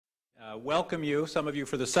welcome you, some of you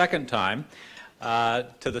for the second time,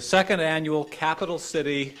 to the second annual Capital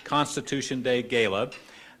City Constitution Day Gala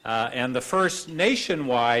and the first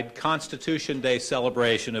nationwide Constitution Day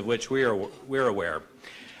celebration of which we're aware.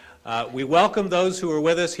 We welcome those who are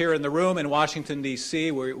with us here in the room in Washington,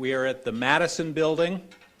 D.C. We are at the Madison Building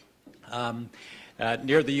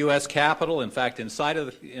near the U.S. Capitol, in fact, inside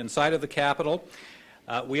of the Capitol.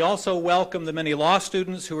 We also welcome the many law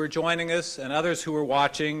students who are joining us and others who are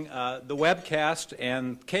watching the webcast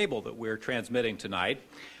and cable that we're transmitting tonight.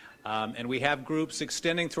 And we have groups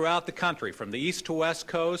extending throughout the country, from the east to west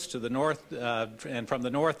coast to the north, and from the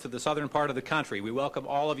north to the southern part of the country. We welcome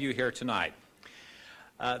all of you here tonight.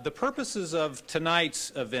 The purposes of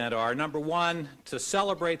tonight's event are, number one, to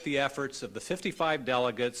celebrate the efforts of the 55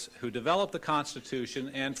 delegates who developed the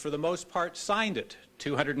Constitution and, for the most part, signed it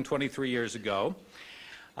 223 years ago.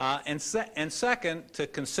 And second, to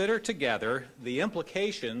consider together the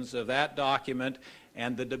implications of that document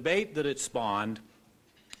and the debate that it spawned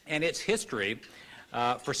and its history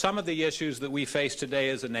for some of the issues that we face today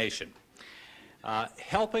as a nation.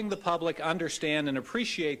 Helping the public understand and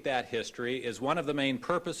appreciate that history is one of the main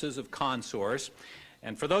purposes of ConSource.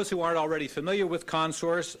 And for those who aren't already familiar with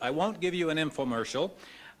ConSource, I won't give you an infomercial,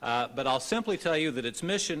 but I'll simply tell you that its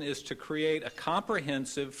mission is to create a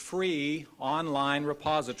comprehensive, free, online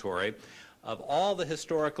repository of all the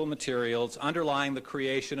historical materials underlying the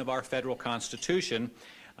creation of our federal Constitution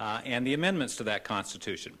and the amendments to that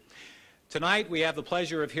Constitution. Tonight we have the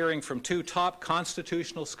pleasure of hearing from two top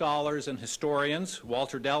constitutional scholars and historians,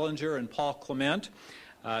 Walter Dellinger and Paul Clement,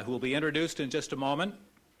 who will be introduced in just a moment.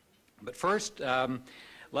 But first,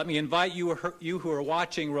 let me invite you who are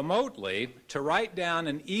watching remotely to write down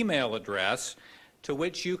an email address to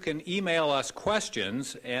which you can email us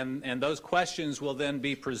questions, and those questions will then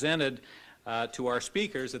be presented to our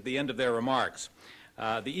speakers at the end of their remarks.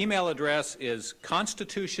 The email address is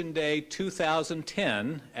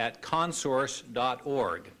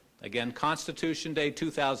constitutionday2010@consource.org. Again,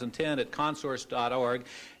 constitutionday2010@consource.org.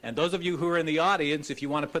 And those of you who are in the audience, if you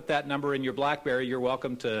want to put that number in your BlackBerry, you're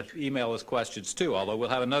welcome to email us questions too, although we'll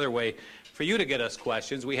have another way for you to get us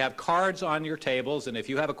questions. We have cards on your tables, and if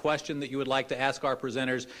you have a question that you would like to ask our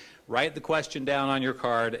presenters, write the question down on your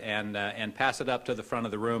card and pass it up to the front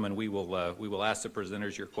of the room, and we will ask the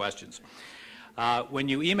presenters your questions. When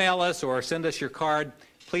you email us or send us your card,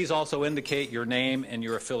 please also indicate your name and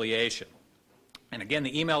your affiliation. And again,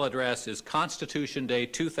 the email address is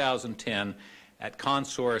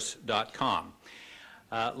constitutionday2010@consource.com.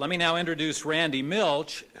 Let me now introduce Randy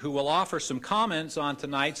Milch, who will offer some comments on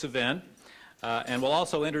tonight's event, and will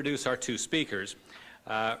also introduce our two speakers.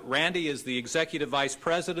 Randy is the Executive Vice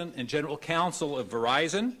President and General Counsel of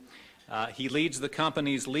Verizon. He leads the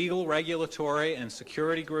company's legal, regulatory, and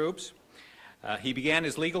security groups. He began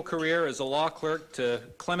his legal career as a law clerk to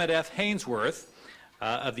Clement F. Hainsworth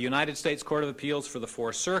of the United States Court of Appeals for the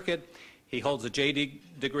Fourth Circuit. He holds a J.D.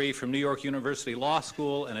 degree from New York University Law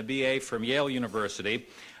School and a B.A. from Yale University.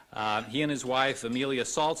 He and his wife, Amelia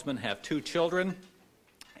Saltzman, have two children.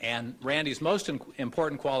 And Randy's most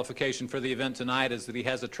important qualification for the event tonight is that he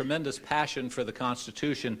has a tremendous passion for the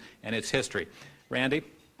Constitution and its history. Randy?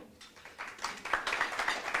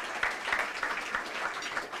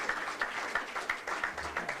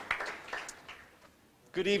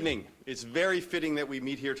 Good evening. It's very fitting that we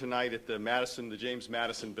meet here tonight at the James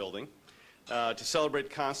Madison Building to celebrate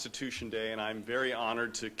Constitution Day, and I'm very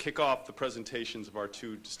honored to kick off the presentations of our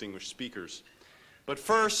two distinguished speakers. But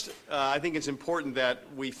first, I think it's important that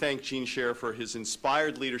we thank Gene Scher for his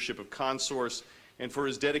inspired leadership of ConSource and for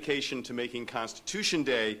his dedication to making Constitution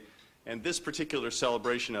Day and this particular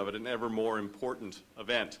celebration of it an ever more important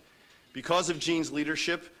event. Because of Gene's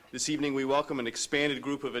leadership, this evening we welcome an expanded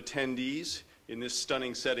group of attendees in this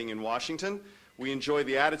stunning setting in Washington. We enjoy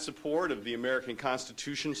the added support of the American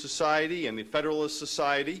Constitution Society and the Federalist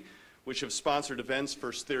Society, which have sponsored events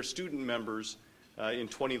for their student members in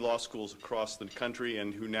 20 law schools across the country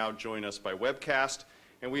and who now join us by webcast.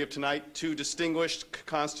 And we have tonight two distinguished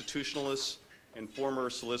constitutionalists and former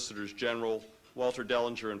Solicitors General, Walter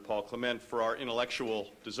Dellinger and Paul Clement, for our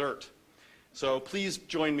intellectual dessert. So please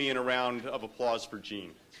join me in a round of applause for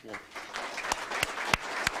Gene.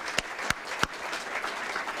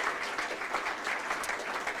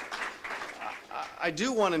 I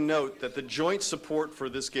do want to note that the joint support for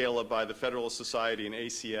this gala by the Federalist Society and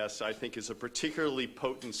ACS, I think, is a particularly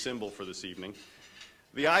potent symbol for this evening.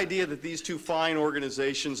 The idea that these two fine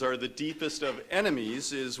organizations are the deepest of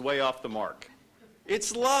enemies is way off the mark.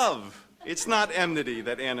 It's love. It's not enmity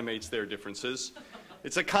that animates their differences.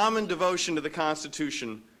 It's a common devotion to the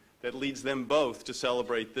Constitution that leads them both to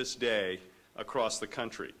celebrate this day across the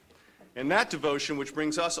country. And that devotion, which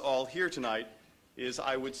brings us all here tonight, is,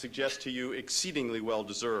 I would suggest to you, exceedingly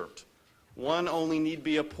well-deserved. One only need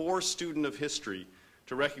be a poor student of history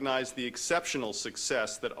to recognize the exceptional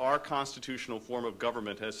success that our constitutional form of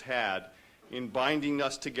government has had in binding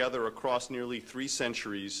us together across nearly 3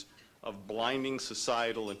 centuries of blinding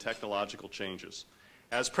societal and technological changes.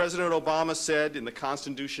 As President Obama said in the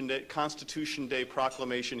Constitution Day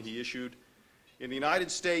proclamation he issued, in the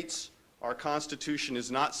United States, our Constitution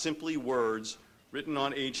is not simply words written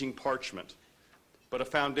on aging parchment, but a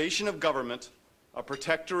foundation of government, a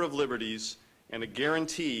protector of liberties, and a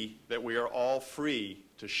guarantee that we are all free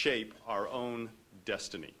to shape our own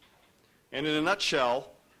destiny. And in a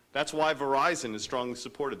nutshell, that's why Verizon has strongly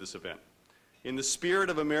supported this event. In the spirit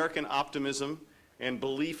of American optimism and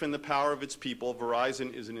belief in the power of its people,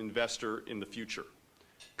 Verizon is an investor in the future.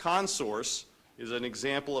 ConSource is an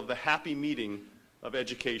example of the happy meeting of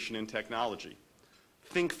education and technology.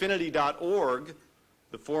 Thinkfinity.org,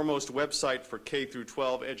 the foremost website for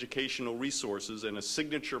K-12 educational resources and a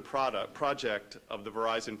signature project of the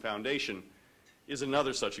Verizon Foundation, is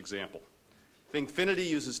another such example. Thinkfinity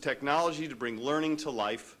uses technology to bring learning to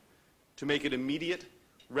life, to make it immediate,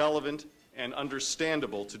 relevant, and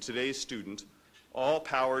understandable to today's student, all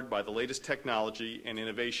powered by the latest technology and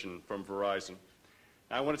innovation from Verizon.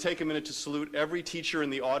 I want to take a minute to salute every teacher in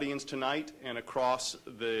the audience tonight and across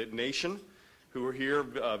the nation who are here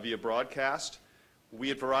via broadcast.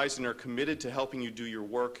 We at Verizon are committed to helping you do your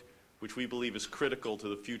work, which we believe is critical to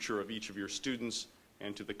the future of each of your students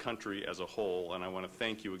and to the country as a whole, and I want to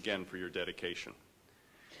thank you again for your dedication.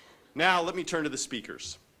 Now, let me turn to the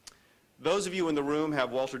speakers. Those of you in the room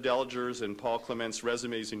have Walter Dellinger's and Paul Clement's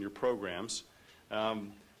resumes in your programs.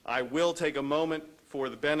 I will take a moment for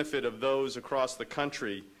the benefit of those across the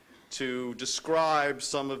country to describe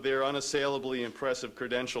some of their unassailably impressive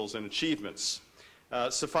credentials and achievements.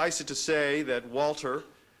 Suffice it to say that Walter,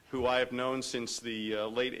 who I have known since the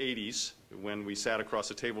late 80s, when we sat across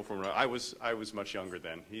the table from him, I was much younger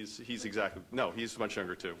then. He's much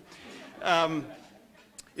younger too.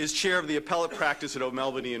 Is chair of the appellate practice at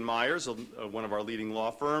O'Melveny & Myers, one of our leading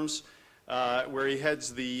law firms, where he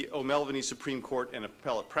heads the O'Melveny Supreme Court and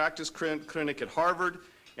Appellate Practice Clinic at Harvard,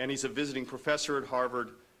 and he's a visiting professor at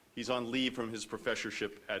Harvard. He's on leave from his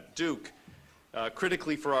professorship at Duke.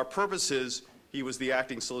 Critically, for our purposes, he was the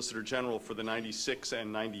acting Solicitor General for the 96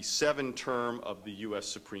 and 97 term of the U.S.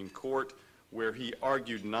 Supreme Court, where he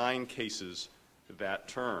argued 9 cases that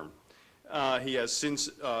term. He has since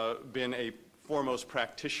been a foremost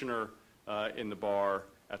practitioner in the bar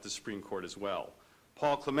at the Supreme Court as well.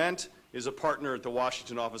 Paul Clement is a partner at the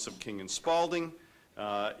Washington office of King & Spaulding,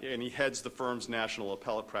 and he heads the firm's national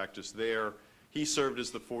appellate practice there. He served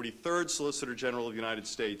as the 43rd Solicitor General of the United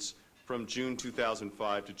States from June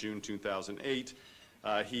 2005 to June 2008.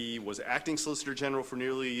 He was acting Solicitor General for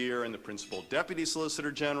nearly a year and the principal Deputy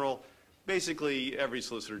Solicitor General. Basically, every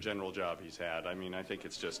Solicitor General job he's had. I mean, I think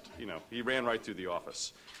it's just, you know, he ran right through the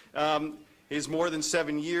office. His more than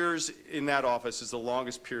 7 years in that office is the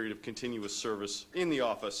longest period of continuous service in the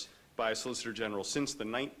office by a Solicitor General since the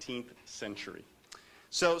 19th century.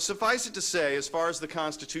 So suffice it to say, as far as the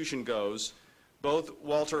Constitution goes, both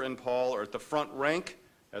Walter and Paul are at the front rank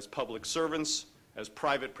as public servants, as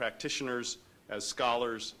private practitioners, as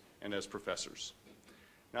scholars, and as professors.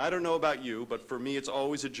 Now, I don't know about you, but for me it's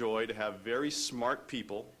always a joy to have very smart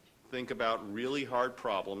people think about really hard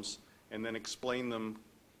problems and then explain them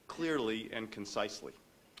clearly and concisely.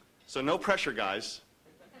 So no pressure, guys.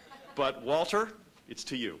 But Walter, it's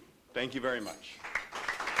to you. Thank you very much.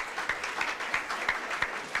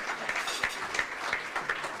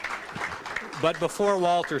 But before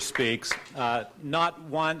Walter speaks, not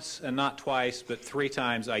once and not twice, but 3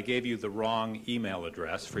 times I gave you the wrong email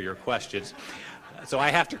address for your questions. So I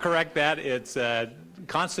have to correct that. It's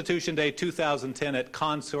Constitution Day 2010 at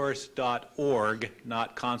consource.org,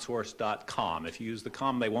 not consource.com. If you use the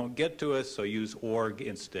com, they won't get to us, so use org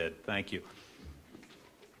instead. Thank you.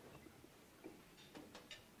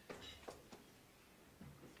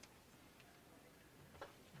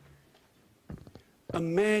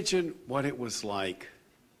 Imagine what it was like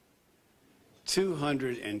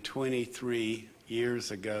 223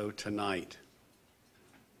 years ago tonight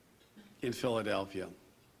in Philadelphia.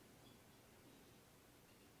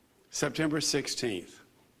 September 16th,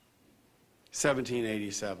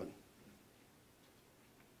 1787.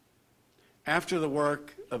 After the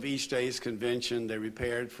work of each day's convention, they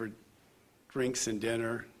repaired for drinks and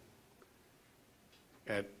dinner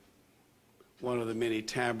at one of the many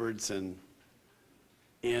tabards and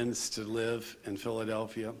inns to live in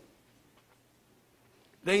Philadelphia.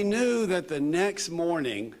 They knew that the next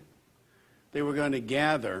morning they were going to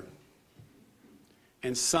gather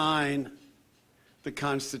and sign the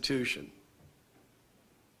Constitution,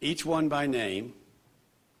 each one by name,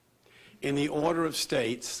 in the order of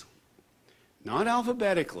states, not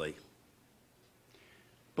alphabetically,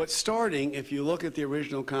 but starting, if you look at the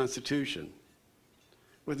original Constitution,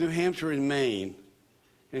 with New Hampshire and Maine,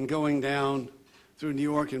 and going down through New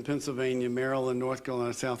York and Pennsylvania, Maryland, North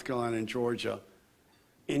Carolina, South Carolina, and Georgia,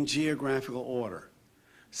 in geographical order.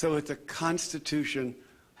 So that the Constitution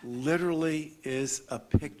literally is a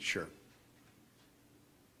picture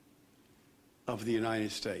of the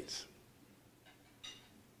United States.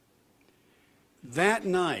 That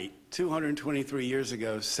night, 223 years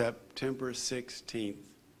ago, September 16th,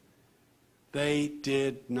 they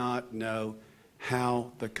did not know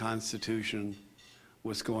how the Constitution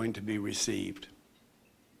was going to be received.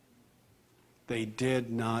 They did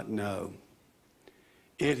not know.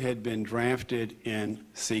 It had been drafted in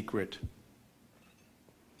secret.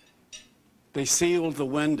 They sealed the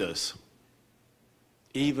windows,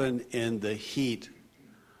 even in the heat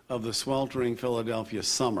of the sweltering Philadelphia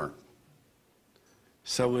summer,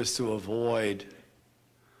 so as to avoid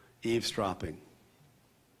eavesdropping.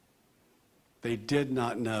 They did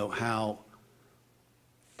not know how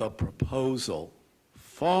the proposal,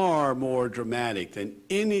 far more dramatic than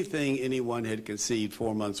anything anyone had conceived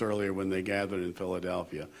 4 months earlier when they gathered in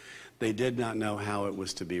Philadelphia, they did not know how it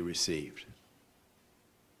was to be received.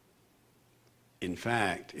 In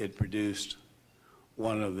fact, it produced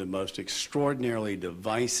one of the most extraordinarily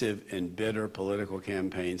divisive and bitter political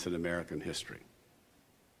campaigns in American history.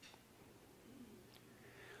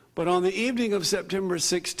 But on the evening of September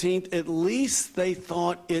 16th, at least they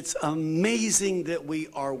thought it's amazing that we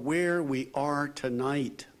are where we are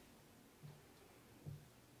tonight.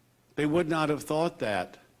 They would not have thought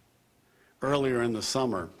that earlier in the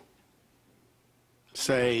summer,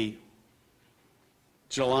 say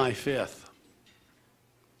July 5th,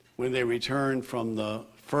 when they returned from the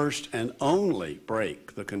first and only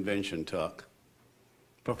break the convention took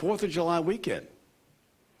for 4th of July weekend.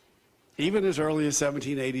 Even as early as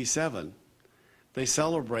 1787, they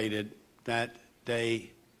celebrated that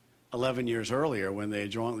day 11 years earlier when they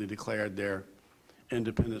had jointly declared their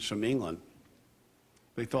independence from England.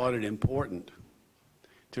 They thought it important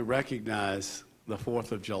to recognize the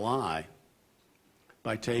 4th of July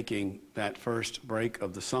by taking that first break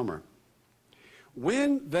of the summer.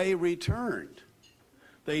 When they returned,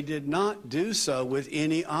 they did not do so with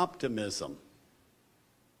any optimism.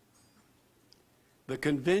 The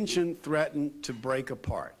convention threatened to break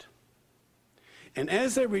apart. And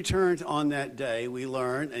as they returned on that day, we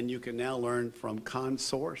learned, and you can now learn from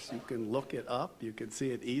ConSource, you can look it up, you can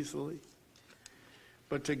see it easily.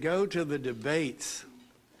 But to go to the debates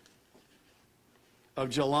of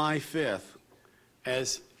July 5th,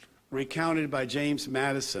 as recounted by James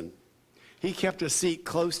Madison, he kept a seat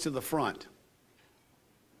close to the front.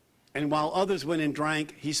 And while others went and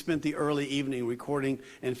drank, he spent the early evening recording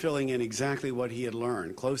and filling in exactly what he had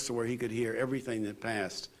learned, close to where he could hear everything that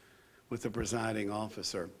passed with the presiding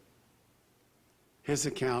officer. His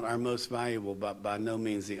account, our most valuable, but by no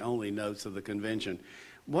means the only notes of the convention.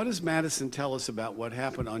 What does Madison tell us about what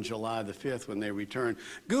happened on July the 5th when they returned?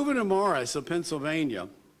 Gouverneur Morris of Pennsylvania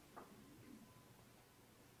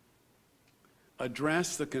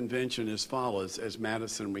addressed the convention as follows, as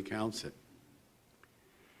Madison recounts it.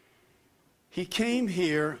 He came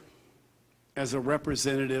here as a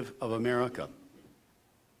representative of America.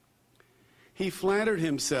 He flattered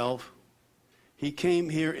himself he came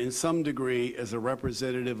here in some degree as a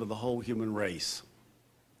representative of the whole human race.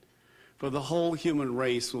 For the whole human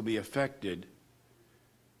race will be affected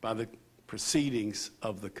by the proceedings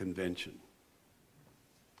of the convention.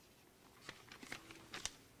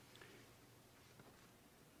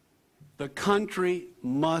 The country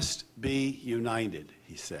must be united,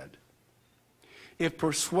 he said. If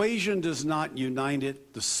persuasion does not unite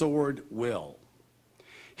it, the sword will.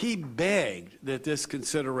 He begged that this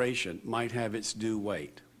consideration might have its due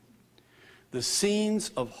weight. The scenes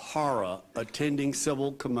of horror attending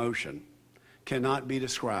civil commotion cannot be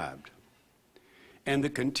described, and the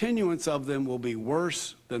continuance of them will be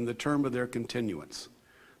worse than the term of their continuance.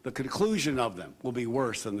 The conclusion of them will be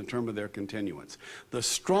worse than the term of their continuance. The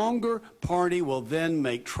stronger party will then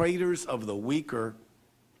make traitors of the weaker,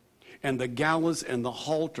 and the gallows and the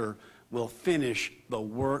halter will finish the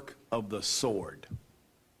work of the sword.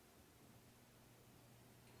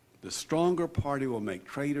 The stronger party will make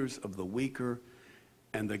traitors of the weaker,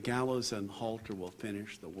 and the gallows and halter will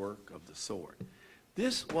finish the work of the sword.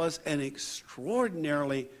 This was an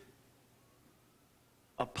extraordinarily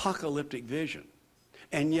apocalyptic vision,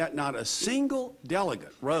 and yet not a single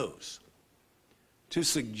delegate rose to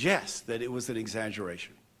suggest that it was an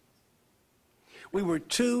exaggeration. We were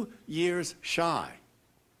 2 years shy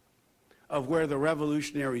of where the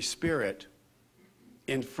revolutionary spirit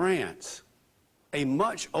in France, a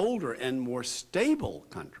much older and more stable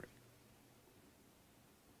country,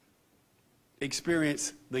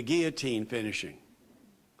 experienced the guillotine finishing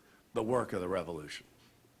the work of the revolution.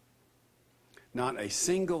 Not a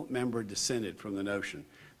single member dissented from the notion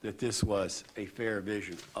that this was a fair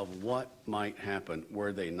vision of what might happen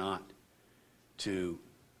were they not to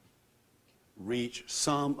reach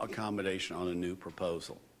some accommodation on a new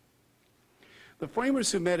proposal. The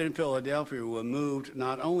framers who met in Philadelphia were moved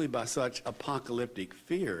not only by such apocalyptic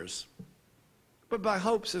fears, but by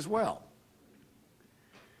hopes as well,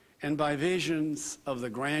 and by visions of the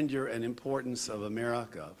grandeur and importance of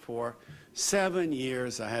America. For 7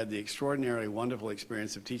 years, I had the extraordinarily wonderful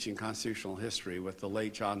experience of teaching constitutional history with the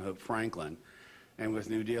late John Hope Franklin and with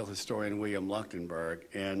New Deal historian William Leuchtenberg,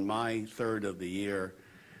 and my third of the year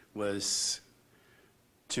was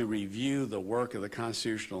to review the work of the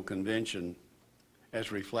Constitutional Convention as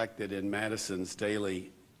reflected in Madison's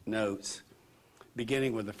daily notes,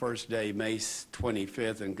 beginning with the first day, May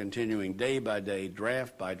 25th, and continuing day by day,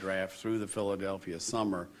 draft by draft, through the Philadelphia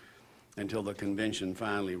summer until the convention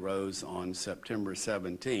finally rose on September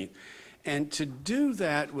 17th. And to do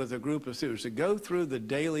that with a group of students, to go through the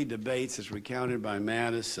daily debates as recounted by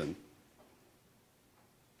Madison,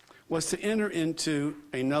 was to enter into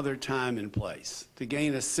another time and place, to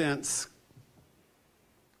gain a sense,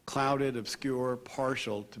 clouded, obscure,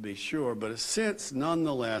 partial to be sure, but a sense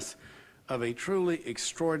nonetheless of a truly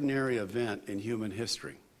extraordinary event in human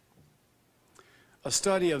history. A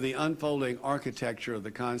study of the unfolding architecture of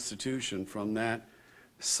the Constitution from that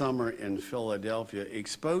summer in Philadelphia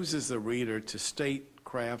exposes the reader to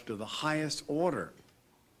statecraft of the highest order.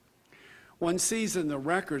 One sees in the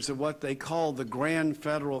records of what they call the Grand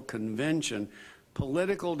Federal Convention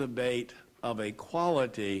political debate of a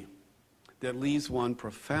quality that leaves one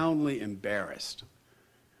profoundly embarrassed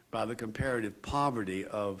by the comparative poverty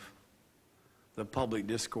of the public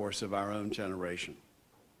discourse of our own generation.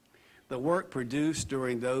 The work produced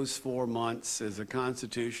during those 4 months is a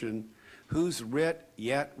Constitution whose writ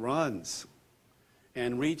yet runs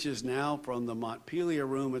and reaches now from the Montpelier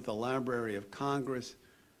Room at the Library of Congress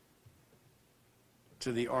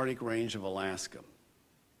to the Arctic Range of Alaska.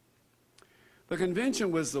 The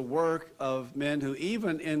convention was the work of men who,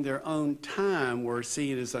 even in their own time, were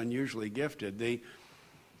seen as unusually gifted. The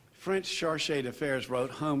French chargé d'affaires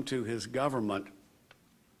wrote home to his government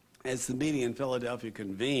as the meeting in Philadelphia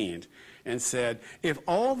convened and said, if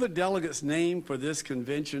all the delegates named for this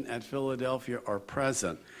convention at Philadelphia are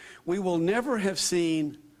present, we will never have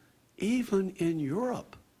seen, even in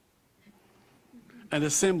Europe, an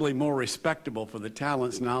assembly more respectable for the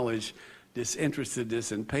talents, knowledge,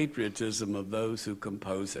 disinterestedness, and patriotism of those who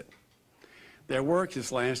compose it. Their work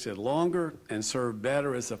has lasted longer and served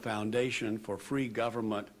better as a foundation for free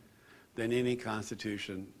government than any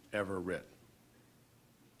constitution ever written.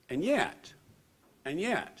 And yet,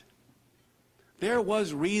 there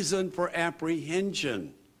was reason for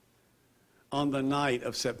apprehension on the night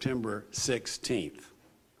of September 16th.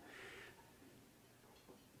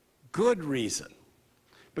 Good reason,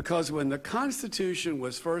 because when the Constitution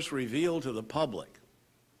was first revealed to the public,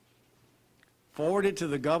 forwarded to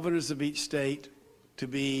the governors of each state to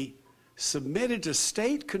be submitted to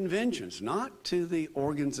state conventions, not to the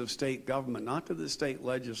organs of state government, not to the state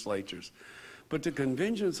legislatures, but to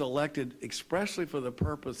conventions elected expressly for the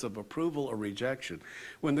purpose of approval or rejection.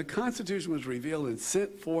 When the Constitution was revealed and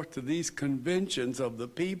sent forth to these conventions of the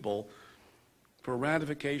people for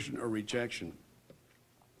ratification or rejection,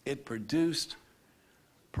 it produced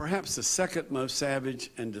perhaps the second most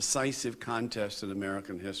savage and decisive contest in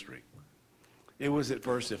American history. It was at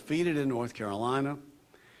first defeated in North Carolina,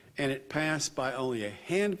 and it passed by only a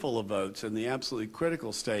handful of votes in the absolutely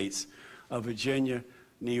critical states of Virginia,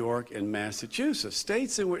 New York, and Massachusetts,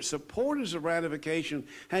 states in which supporters of ratification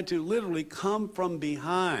had to literally come from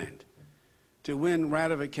behind to win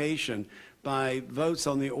ratification by votes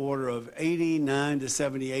on the order of 89 to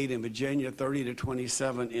 78 in Virginia, 30 to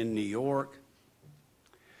 27 in New York.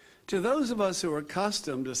 To those of us who are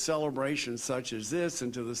accustomed to celebrations such as this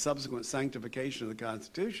and to the subsequent sanctification of the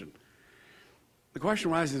Constitution, the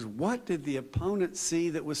question arises, what did the opponents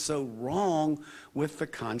see that was so wrong with the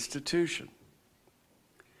Constitution?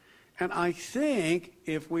 And I think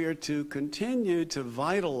if we are to continue to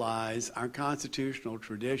vitalize our constitutional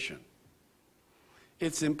tradition,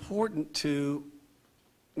 it's important to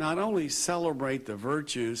not only celebrate the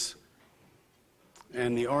virtues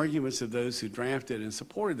and the arguments of those who drafted and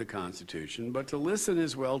supported the Constitution, but to listen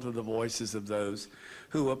as well to the voices of those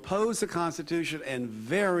who opposed the Constitution and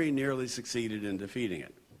very nearly succeeded in defeating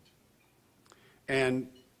it. And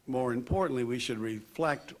more importantly, we should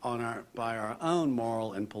reflect on by our own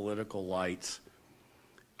moral and political lights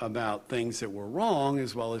about things that were wrong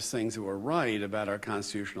as well as things that were right about our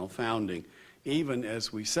constitutional founding, even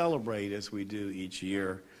as we celebrate, as we do each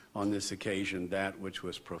year on this occasion, that which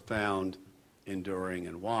was profound, enduring,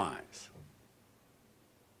 and wise.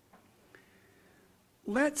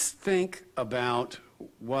 Let's think about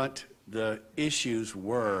what the issues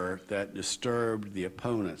were that disturbed the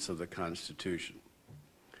opponents of the Constitution.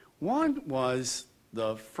 One was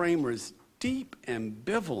the framers' deep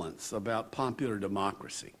ambivalence about popular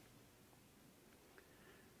democracy.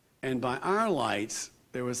 And by our lights,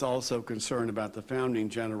 there was also concern about the founding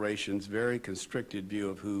generation's very constricted view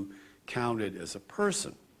of who counted as a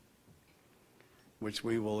person, which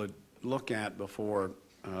we will look at before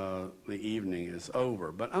the evening is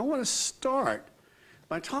over. But I want to start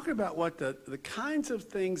by talking about what the kinds of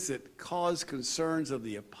things that cause concerns of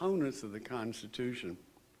the opponents of the Constitution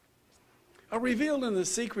are revealed in the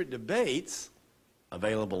secret debates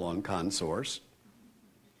available on ConSource.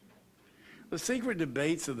 The secret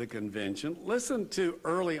debates of the convention. Listen to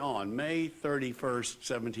early on, May 31st,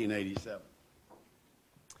 1787.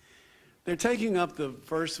 They're taking up the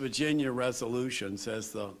first Virginia resolution,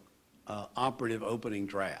 says the operative opening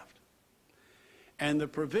draft. And the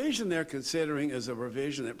provision they're considering is a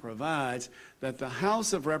provision that provides that the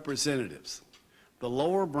House of Representatives, the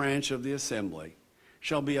lower branch of the Assembly,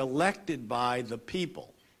 shall be elected by the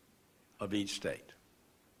people of each state.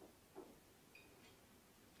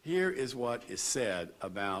 Here is what is said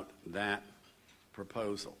about that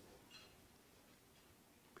proposal.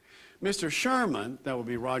 Mr. Sherman, that would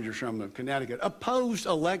be Roger Sherman of Connecticut, opposed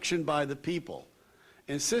election by the people,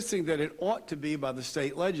 insisting that it ought to be by the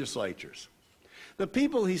state legislatures. The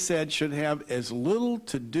people, he said, should have as little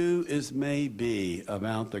to do as may be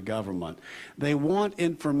about the government. They want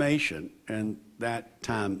information, and that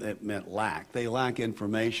time it meant lack. They lack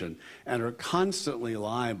information and are constantly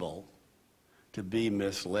liable to be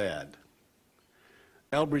misled.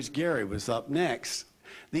 Elbridge Gerry was up next.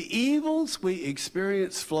 The evils we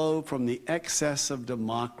experience flow from the excess of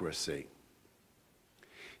democracy.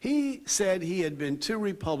 He said he had been too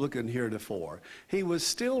Republican heretofore. He was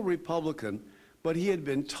still Republican, but he had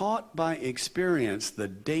been taught by experience the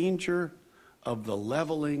danger of the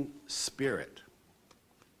leveling spirit.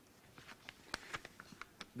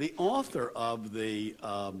 The author of the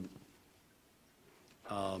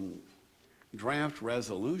draft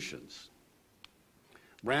resolutions,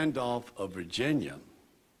 Randolph of Virginia,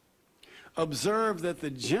 observed that the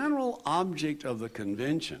general object of the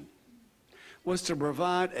convention was to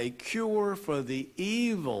provide a cure for the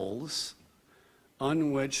evils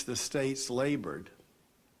on which the states labored,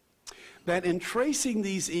 that in tracing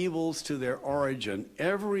these evils to their origin,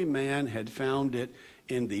 every man had found it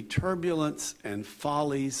in the turbulence and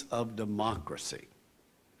follies of democracy.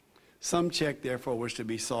 Some check, therefore, was to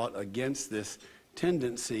be sought against this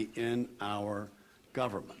tendency in our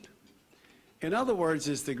government. In other words,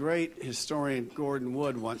 as the great historian Gordon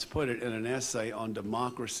Wood once put it in an essay on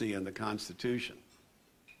democracy and the Constitution,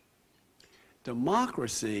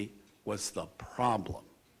 democracy was the problem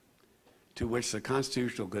to which the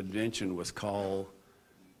Constitutional Convention was called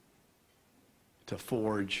to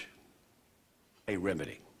forge a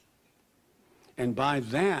remedy. And by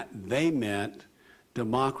that, they meant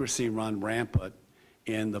democracy run rampant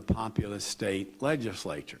in the populous state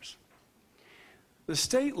legislatures. The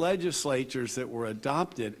state legislatures that were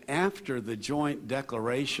adopted after the joint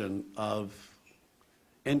declaration of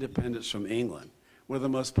independence from England were the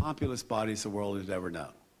most populous bodies the world has ever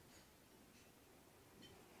known.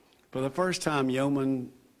 For the first time,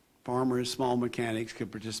 yeomen, farmers, small mechanics could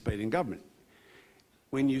participate in government.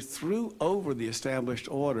 When you threw over the established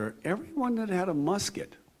order, everyone that had a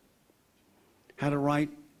musket had a right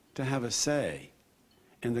to have a say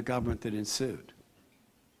in the government that ensued.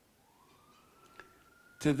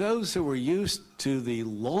 To those who were used to the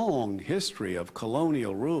long history of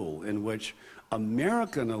colonial rule in which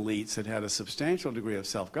American elites had had a substantial degree of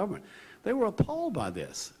self-government, they were appalled by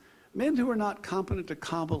this. Men who are not competent to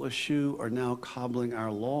cobble a shoe are now cobbling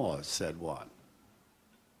our laws, said one.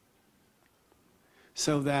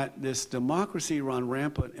 So that this democracy run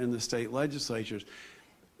rampant in the state legislatures,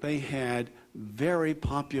 they had very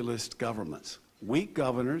populist governments, weak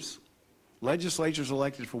governors, legislatures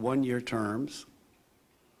elected for one-year terms,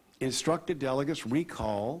 instructed delegates,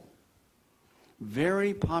 recall,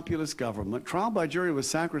 very populist government. Trial by jury was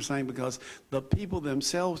sacrosanct because the people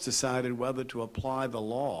themselves decided whether to apply the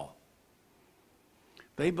law.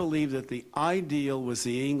 They believed that the ideal was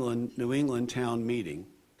the New England town meeting,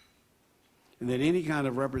 and that any kind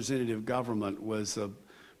of representative government was a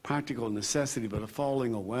practical necessity but a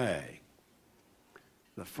falling away.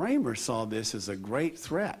 The framers saw this as a great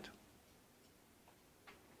threat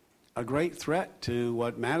to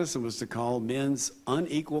what Madison was to call men's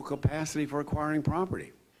unequal capacity for acquiring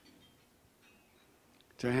property,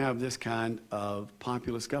 to have this kind of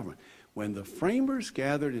populist government. When the framers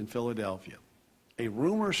gathered in Philadelphia, a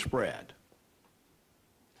rumor spread,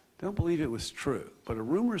 don't believe it was true, but a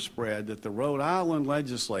rumor spread that the Rhode Island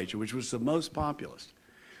legislature, which was the most populist,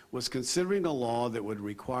 was considering a law that would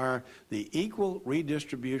require the equal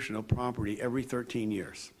redistribution of property every 13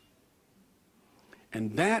 years.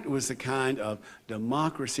 And that was the kind of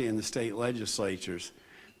democracy in the state legislatures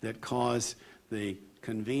that caused the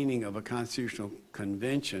convening of a constitutional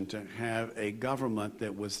convention to have a government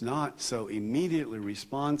that was not so immediately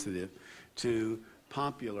responsive to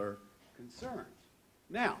popular concerns.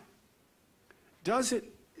 Now, does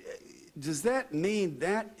that mean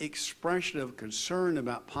that expression of concern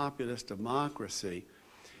about populist democracy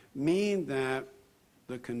mean that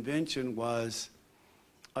the convention was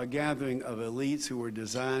a gathering of elites who were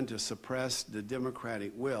designed to suppress the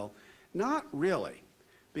democratic will? Not really,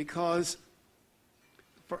 because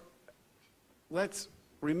let's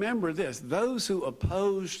remember this: those who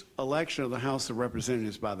opposed election of the House of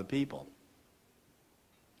Representatives by the people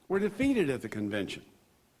were defeated at the convention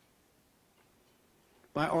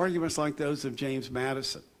by arguments like those of James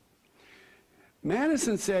Madison.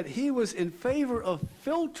 Madison said he was in favor of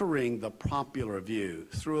filtering the popular view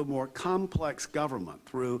through a more complex government,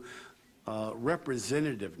 through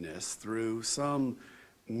representativeness, through some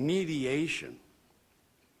mediation.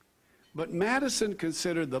 But Madison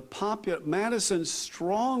Madison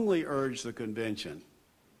strongly urged the convention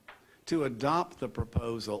to adopt the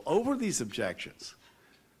proposal over these objections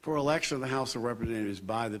for election of the House of Representatives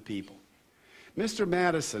by the people. Mr.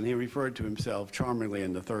 Madison, he referred to himself charmingly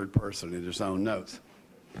in the third person in his own notes.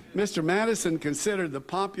 Mr. Madison considered the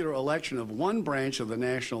popular election of one branch of the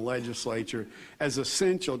national legislature as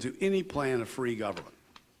essential to any plan of free government.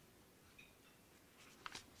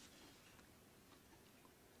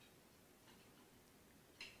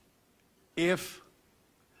 If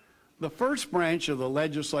the first branch of the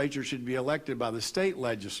legislature should be elected by the state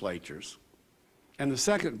legislatures, and the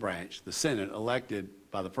second branch, the Senate, elected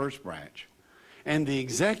by the first branch, and the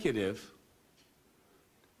executive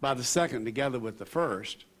by the second together with the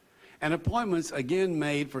first, and appointments again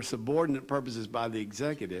made for subordinate purposes by the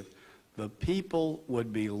executive, the people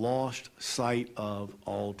would be lost sight of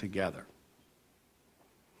altogether.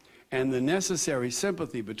 And the necessary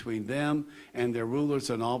sympathy between them and their rulers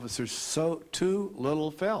and officers so too little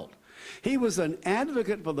felt. He was an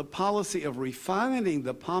advocate for the policy of refining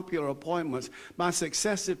the popular appointments by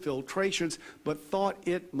successive filtrations, but thought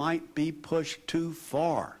it might be pushed too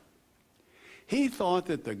far. He thought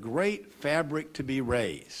that the great fabric to be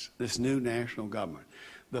raised, this new national government,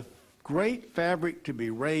 the great fabric to be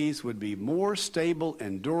raised would be more stable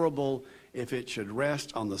and durable if it should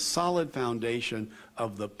rest on the solid foundation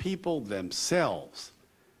of the people themselves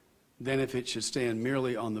than if it should stand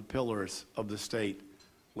merely on the pillars of the state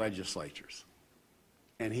legislatures.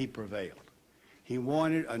 And he prevailed. He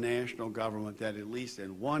wanted a national government that at least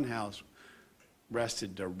in one house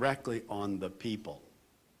rested directly on the people.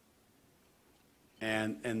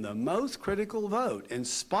 And in the most critical vote, in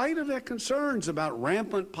spite of their concerns about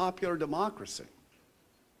rampant popular democracy,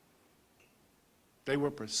 they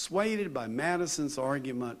were persuaded by Madison's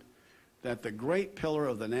argument that the great pillar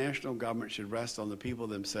of the national government should rest on the people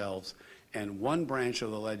themselves, and one branch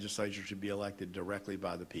of the legislature should be elected directly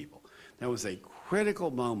by the people. That was a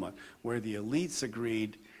critical moment where the elites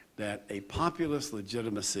agreed that a populist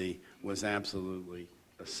legitimacy was absolutely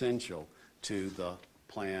essential to the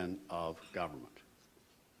plan of government.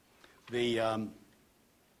 If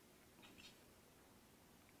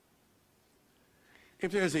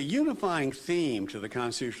there's a unifying theme to the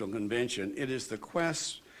Constitutional Convention, it is the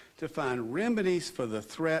quest to find remedies for the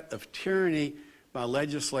threat of tyranny by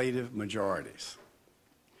legislative majorities.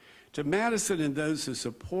 To Madison and those who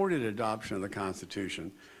supported adoption of the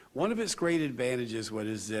Constitution, one of its great advantages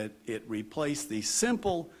was that it replaced the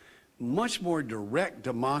simple, much more direct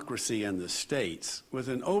democracy in the states with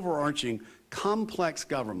an overarching complex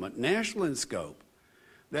government, national in scope,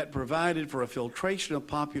 that provided for a filtration of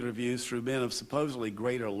popular views through men of supposedly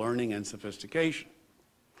greater learning and sophistication.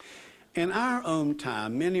 In our own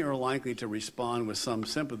time, many are likely to respond with some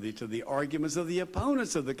sympathy to the arguments of the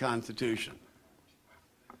opponents of the Constitution.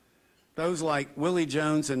 Those like Willie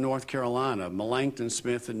Jones in North Carolina, Melancton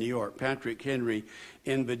Smith in New York, Patrick Henry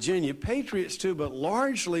in Virginia, patriots too, but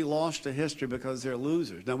largely lost to history because they're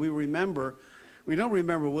losers. Now we don't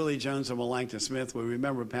remember Willie Jones or Melancton Smith, we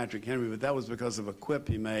remember Patrick Henry, but that was because of a quip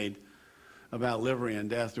he made about liberty and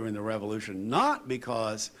death during the Revolution, not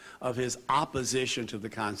because of his opposition to the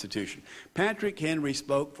Constitution. Patrick Henry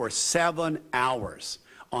spoke for 7 hours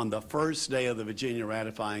on the first day of the Virginia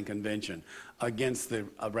ratifying convention against the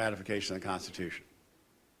ratification of the Constitution.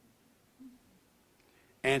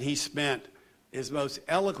 And he spent his most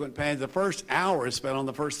eloquent passage, the first hour is spent on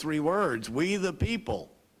the first 3 words, "We the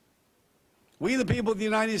people." We the people of the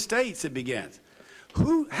United States, it begins.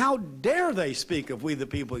 How dare they speak of we the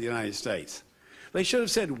people of the United States? They should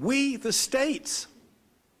have said, "We the states."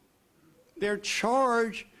 Their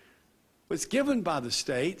charge was given by the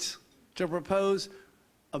states to propose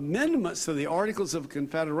amendments to the Articles of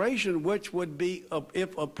Confederation, which would be,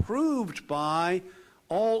 if approved by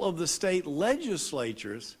all of the state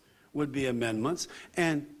legislatures, would be amendments,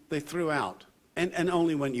 and they threw out, and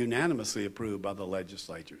only when unanimously approved by the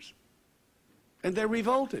legislatures. And they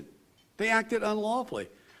revolted. They acted unlawfully.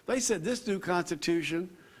 They said this new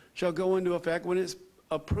Constitution shall go into effect when it's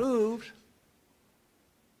approved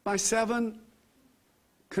by 7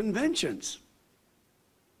 conventions.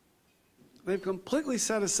 They've completely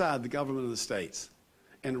set aside the government of the states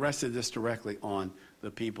and rested this directly on the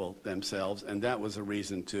people themselves, and that was a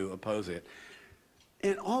reason to oppose it.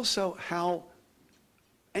 And also how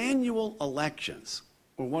annual elections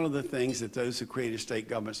were one of the things that those who created state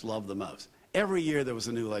governments loved the most. Every year there was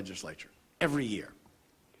a new legislature, every year.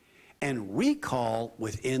 And recall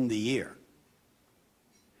within the year.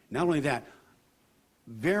 Not only that,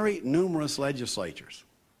 very numerous legislatures.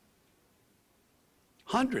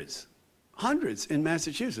 Hundreds in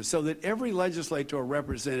Massachusetts, so that every legislator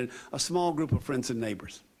represented a small group of friends and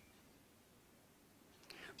neighbors.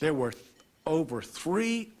 There were over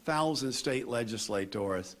 3,000 state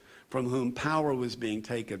legislators from whom power was being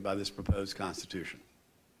taken by this proposed Constitution.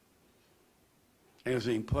 It was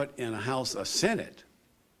being put in a Senate,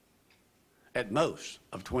 at most,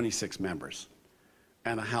 of 26 members,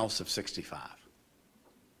 and a House of 65.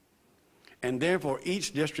 And therefore,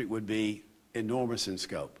 each district would be enormous in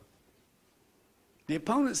scope. The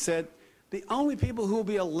opponents said the only people who will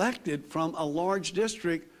be elected from a large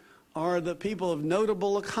district are the people of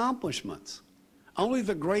notable accomplishments. Only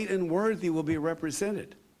the great and worthy will be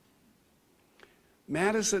represented.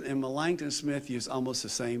 Madison and Melancton Smith used almost the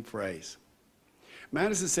same phrase.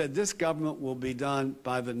 Madison said this government will be done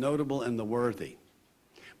by the notable and the worthy.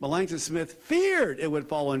 Melancton Smith feared it would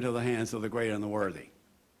fall into the hands of the great and the worthy.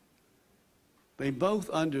 They both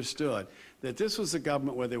understood that this was a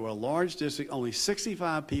government where there were a large district, only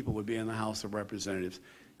 65 people would be in the House of Representatives,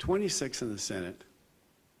 26 in the Senate.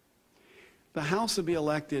 The House would be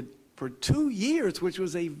elected for 2 years, which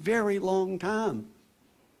was a very long time,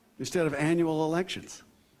 instead of annual elections.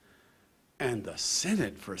 And the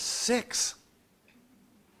Senate for 6.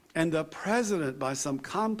 And the president by some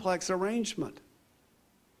complex arrangement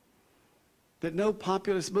that no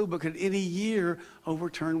populist movement could any year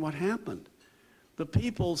overturn what happened. The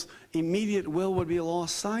people's immediate will would be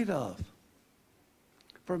lost sight of.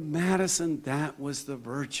 For Madison, that was the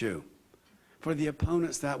virtue. For the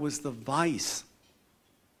opponents, that was the vice.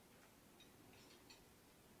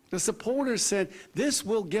 The supporters said, this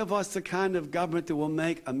will give us the kind of government that will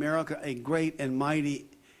make America a great and mighty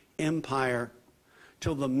empire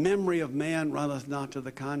till the memory of man runneth not to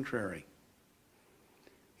the contrary.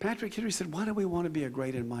 Patrick Henry said, why do we want to be a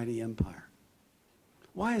great and mighty empire?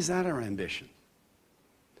 Why is that our ambition?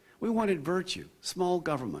 We wanted virtue, small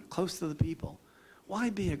government, close to the people. Why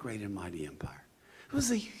be a great and mighty empire? It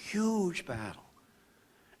was a huge battle.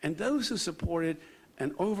 And those who supported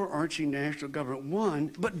an overarching national government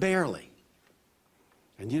won, but barely.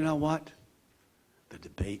 And you know what? The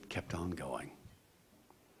debate kept on going.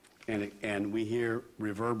 And we hear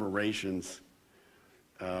reverberations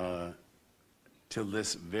till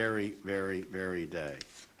this very, very, very day.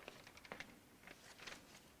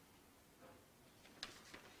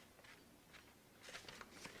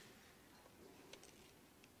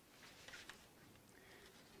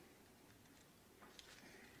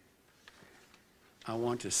 I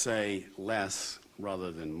want to say less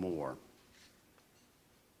rather than more.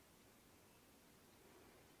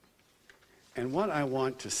 And what I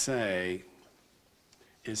want to say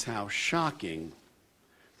is how shocking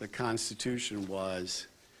the Constitution was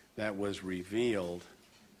that was revealed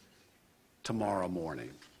tomorrow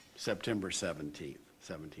morning, September 17th,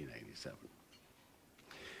 1787.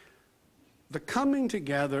 The coming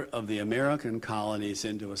together of the American colonies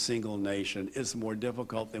into a single nation is more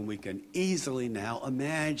difficult than we can easily now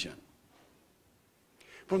imagine.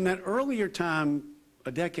 From that earlier time,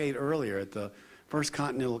 a decade earlier, at the First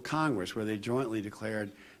Continental Congress, where they jointly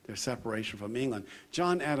declared their separation from England,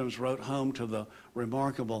 John Adams wrote home to the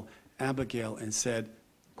remarkable Abigail and said,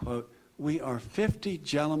 quote, "We are 50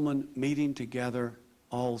 gentlemen meeting together,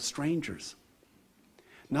 all strangers,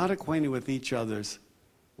 not acquainted with each other's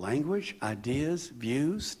language, ideas,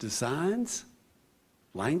 views, designs."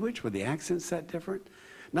 Language, were the accents that different?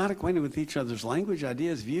 Not acquainted with each other's language,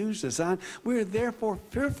 ideas, views, design. We are therefore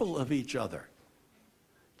fearful of each other,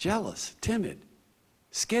 jealous, timid,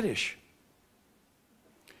 skittish.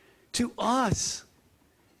 To us,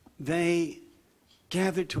 they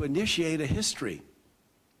gathered to initiate a history.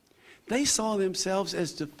 They saw themselves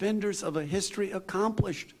as defenders of a history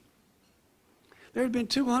accomplished. There had been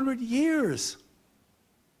 200 years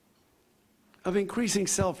of increasing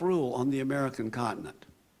self-rule on the American continent.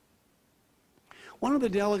 One of the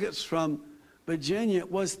delegates from Virginia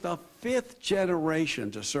was the 5th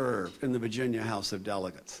generation to serve in the Virginia House of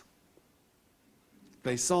Delegates.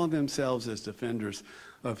 They saw themselves as defenders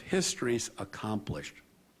of histories accomplished.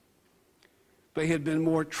 They had been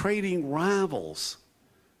more trading rivals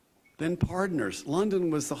than partners.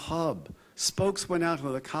 London was the hub. Spokes went out to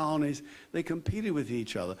the colonies. They competed with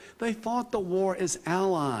each other. They fought the war as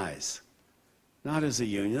allies, not as a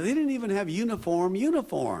union. They didn't even have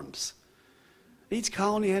uniforms. Each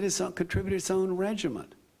colony had contributed its own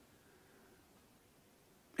regiment.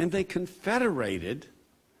 And they confederated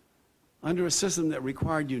under a system that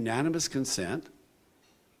required unanimous consent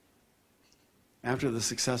after the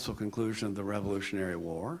successful conclusion of the Revolutionary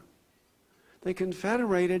War. They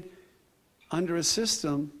confederated under a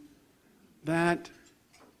system that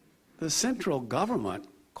the central government,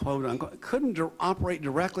 quote unquote, couldn't operate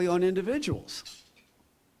directly on individuals.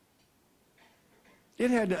 It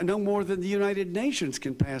had no more than the United Nations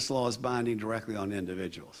can pass laws binding directly on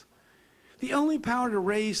individuals. The only power to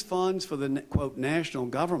raise funds for the, quote, national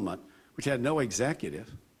government, which had no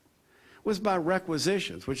executive, was by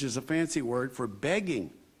requisitions, which is a fancy word for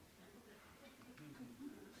begging.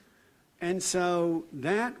 And so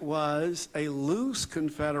that was a loose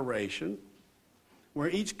confederation where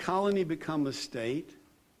each colony became a state,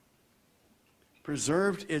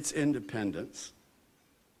 preserved its independence.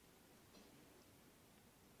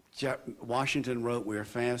 Washington wrote, "We are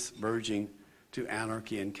fast verging to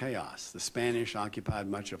anarchy and chaos." The Spanish occupied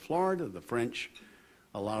much of Florida, the French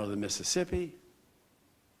a lot of the Mississippi.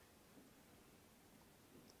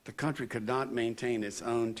 The country could not maintain its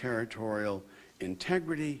own territorial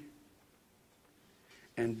integrity.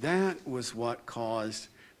 And that was what caused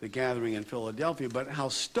the gathering in Philadelphia. But how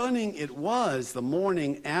stunning it was the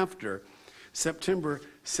morning after September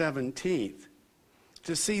 17th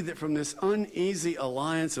to see that from this uneasy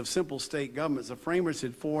alliance of simple state governments, the framers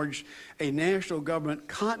had forged a national government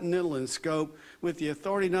continental in scope with the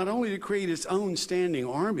authority not only to create its own standing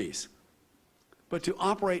armies, but to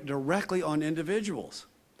operate directly on individuals,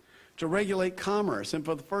 to regulate commerce, and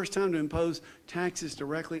for the first time to impose taxes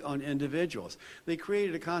directly on individuals. They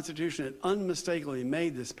created a constitution that unmistakably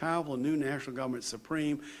made this powerful new national government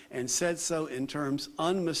supreme and said so in terms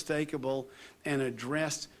unmistakable and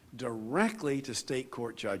addressed directly to state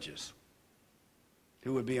court judges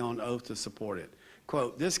who would be on oath to support it.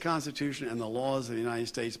 Quote, "This Constitution and the laws of the United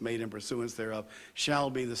States made in pursuance thereof shall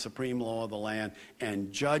be the supreme law of the land,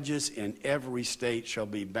 and judges in every state shall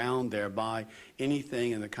be bound thereby,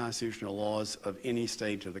 anything in the constitutional laws of any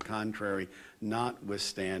state to the contrary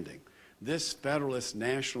notwithstanding." This federalist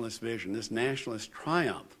nationalist vision, this nationalist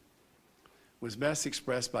triumph, was best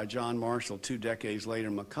expressed by John Marshall 2 decades later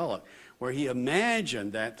in McCulloch, where he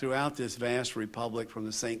imagined that throughout this vast republic from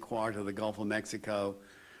the St. Croix to the Gulf of Mexico,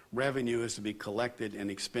 revenue is to be collected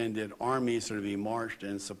and expended, armies are to be marched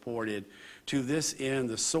and supported. To this end,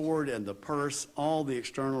 the sword and the purse, all the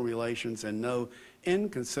external relations, and no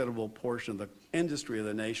inconsiderable portion of the industry of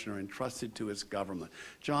the nation are entrusted to its government.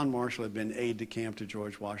 John Marshall had been aide-de-camp to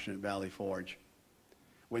George Washington at Valley Forge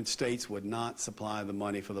when states would not supply the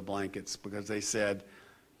money for the blankets because they said,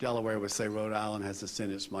 Delaware would say Rhode Island has to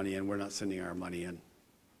send its money in, we're not sending our money in.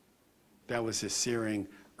 That was his searing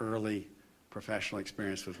early professional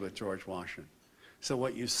experience with George Washington. So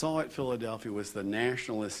what you saw at Philadelphia was the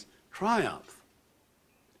nationalist triumph.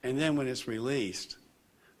 And then when it's released,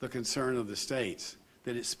 the concern of the states,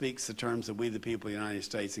 that it speaks the terms of we the people of the United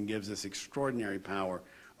States and gives us extraordinary power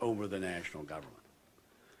over the national government.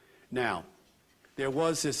 Now, there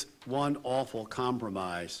was this one awful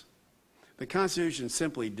compromise. The Constitution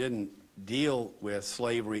simply didn't deal with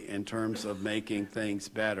slavery in terms of making things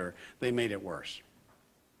better. They made it worse.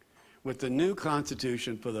 With the new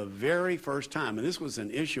Constitution, for the very first time, and this was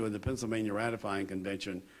an issue in the Pennsylvania Ratifying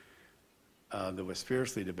Convention that was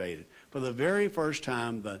fiercely debated, for the very first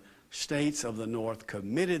time, the states of the North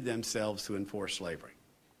committed themselves to enforce slavery.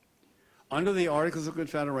 Under the Articles of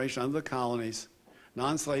Confederation, under the colonies,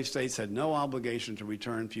 non-slave states had no obligation to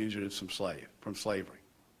return fugitives from slavery.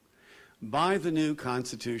 By the new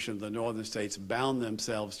Constitution, the northern states bound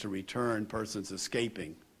themselves to return persons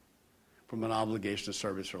escaping from an obligation of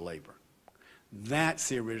service or labor. That's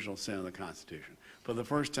the original sin of the Constitution. For the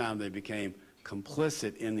first time, they became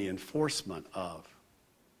complicit in the enforcement of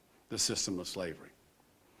the system of slavery.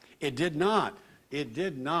 It did not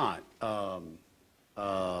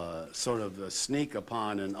sort of sneak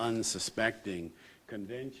upon an unsuspecting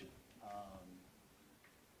convention.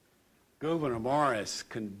 Gouverneur Morris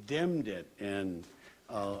condemned it, and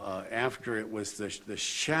after it was the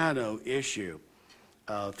shadow issue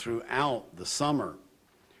throughout the summer,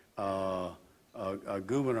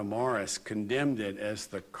 Gouverneur Morris condemned it as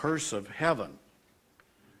the curse of heaven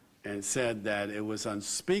and said that it was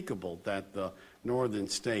unspeakable that the northern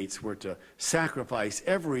states were to sacrifice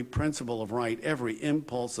every principle of right, every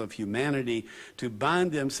impulse of humanity, to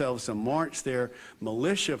bind themselves to march their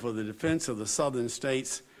militia for the defense of the southern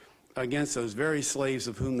states against those very slaves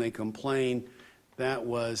of whom they complain. That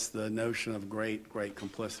was the notion of great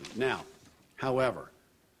complicity. Now, however,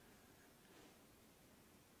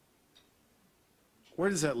 where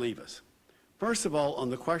does that leave us? First of all, on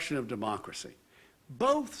the question of democracy,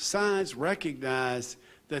 both sides recognized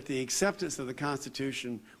that the acceptance of the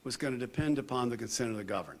Constitution was going to depend upon the consent of the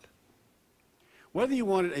governed. Whether you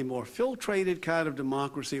wanted a more filtrated kind of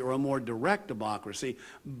democracy or a more direct democracy,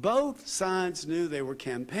 both sides knew they were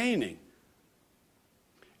campaigning.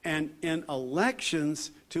 And in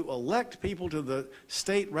elections, to elect people to the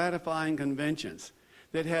state ratifying conventions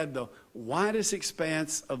that had the widest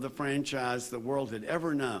expanse of the franchise the world had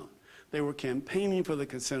ever known, they were campaigning for the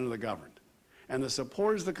consent of the governed. And the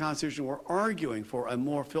supporters of the Constitution were arguing for a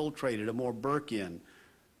more filtrated, a more Burkean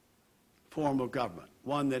form of government,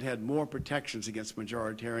 one that had more protections against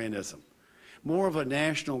majoritarianism, more of a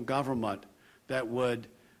national government that would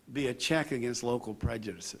be a check against local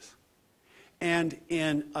prejudices. And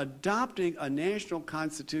in adopting a national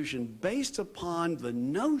constitution based upon the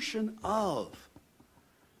notion of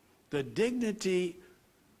the dignity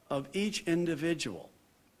of each individual,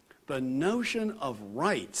 the notion of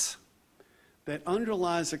rights that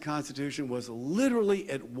underlies the Constitution was literally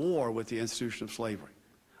at war with the institution of slavery,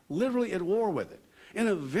 literally at war with it, in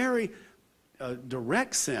a very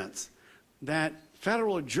direct sense that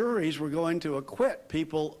federal juries were going to acquit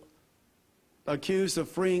people accused of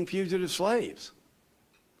freeing fugitive slaves.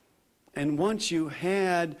 And once you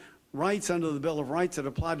had rights under the Bill of Rights that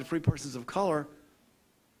applied to free persons of color,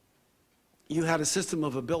 you had a system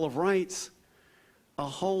of a Bill of Rights, a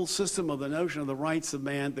whole system of the notion of the rights of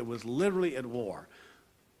man that was literally at war,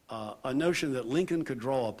 a notion that Lincoln could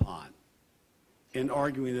draw upon in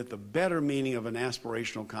arguing that the better meaning of an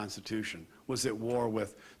aspirational constitution was at war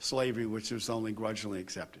with slavery, which was only grudgingly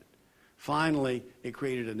accepted. Finally, it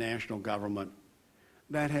created a national government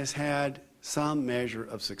that has had some measure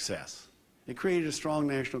of success. It created a strong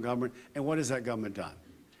national government, and what has that government done?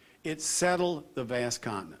 It settled the vast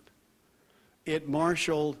continent. It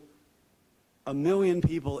marshaled 1 million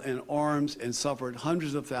people in arms and suffered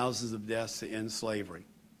hundreds of thousands of deaths to end slavery.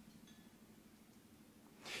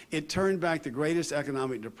 It turned back the greatest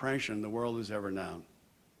economic depression the world has ever known.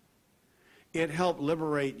 It helped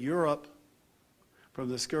liberate Europe from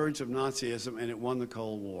the scourge of Nazism, and it won the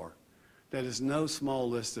Cold War. That is no small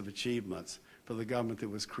list of achievements for the government that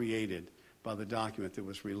was created by the document that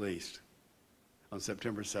was released on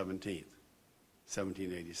September 17th,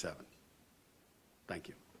 1787. Thank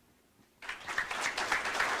you.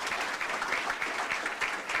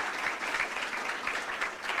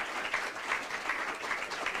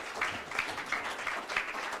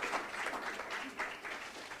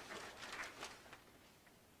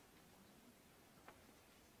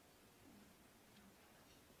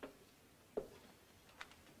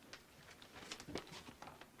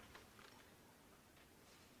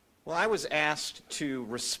 Well, I was asked to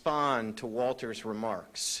respond to Walter's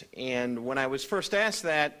remarks, and when I was first asked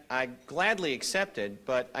that, I gladly accepted,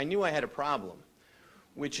 but I knew I had a problem,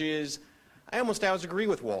 which is I almost always agree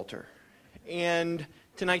with Walter, and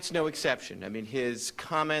tonight's no exception. I mean, his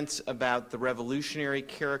comments about the revolutionary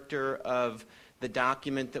character of the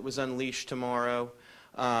document that was unleashed tomorrow,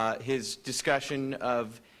 his discussion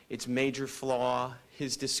of its major flaw,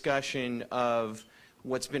 his discussion of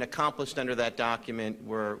what's been accomplished under that document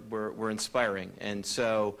were inspiring, and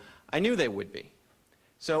so I knew they would be.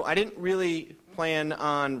 So I didn't really plan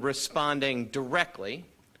on responding directly,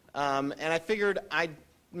 and I figured I'd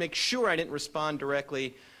make sure I didn't respond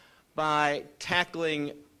directly by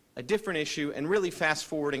tackling a different issue and really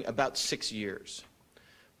fast-forwarding about 6 years.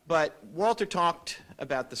 But Walter talked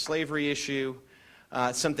about the slavery issue,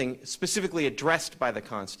 something specifically addressed by the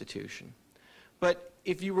Constitution. But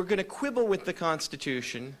if you were going to quibble with the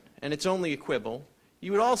Constitution, and it's only a quibble,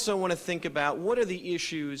 you would also want to think about what are the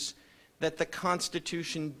issues that the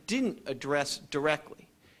Constitution didn't address directly,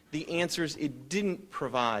 the answers it didn't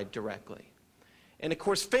provide directly. And of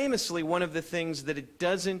course, famously, one of the things that it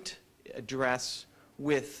doesn't address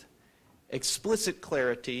with explicit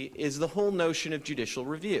clarity is the whole notion of judicial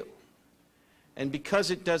review. And because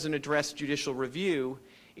it doesn't address judicial review,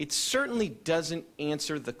 it certainly doesn't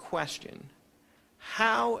answer the question,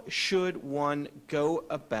 how should one go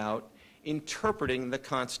about interpreting the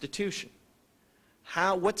Constitution?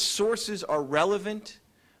 What sources are relevant?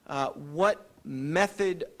 What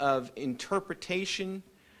method of interpretation?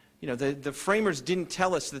 You know, the framers didn't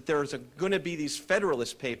tell us that there's going to be these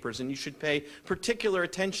Federalist Papers and you should pay particular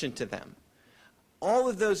attention to them. All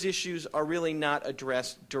of those issues are really not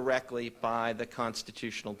addressed directly by the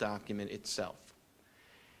constitutional document itself.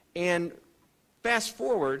 And fast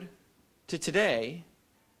forward to today,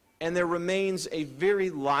 and there remains a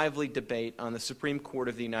very lively debate on the Supreme Court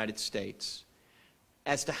of the United States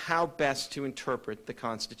as to how best to interpret the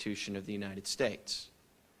Constitution of the United States.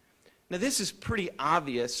 Now, this is pretty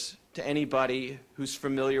obvious to anybody who's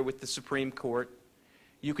familiar with the Supreme Court.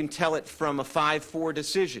 You can tell it from a 5-4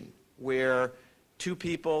 decision where two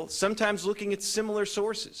people, sometimes looking at similar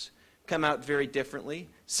sources, come out very differently.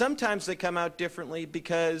 Sometimes they come out differently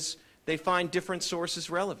because they find different sources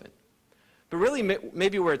relevant. But really,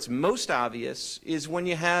 maybe where it's most obvious is when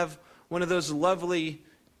you have one of those lovely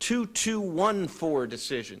 2-2-1-4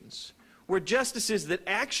 decisions, where justices that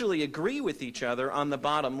actually agree with each other on the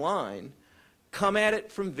bottom line come at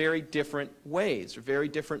it from very different ways, or very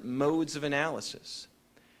different modes of analysis.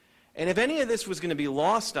 And if any of this was going to be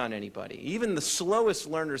lost on anybody, even the slowest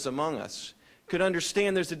learners among us could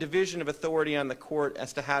understand there's a division of authority on the court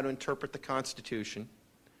as to how to interpret the Constitution,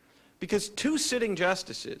 because 2 sitting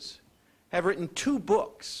justices have written 2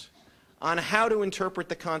 books on how to interpret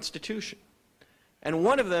the Constitution. And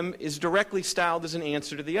one of them is directly styled as an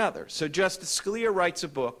answer to the other. So Justice Scalia writes a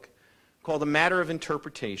book called A Matter of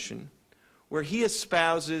Interpretation, where he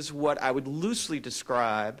espouses what I would loosely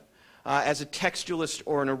describe as a textualist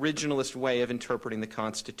or an originalist way of interpreting the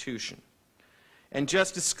Constitution. And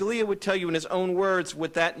Justice Scalia would tell you in his own words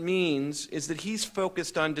what that means is that he's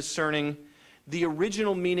focused on discerning the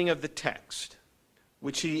original meaning of the text,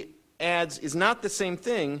 which he adds is not the same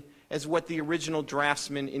thing as what the original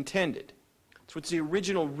draftsman intended. It's what the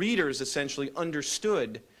original readers essentially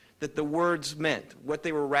understood that the words meant, what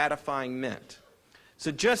they were ratifying meant. So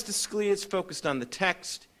Justice Scalia is focused on the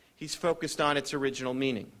text. He's focused on its original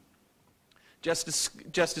meaning. Justice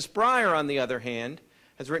Breyer, on the other hand,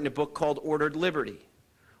 has written a book called Ordered Liberty,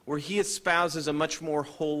 where he espouses a much more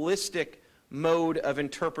holistic mode of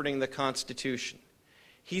interpreting the Constitution.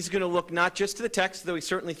 He's going to look not just to the text, though he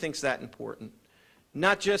certainly thinks that important,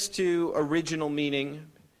 not just to original meaning,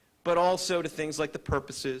 but also to things like the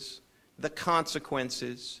purposes, the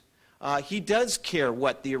consequences. He does care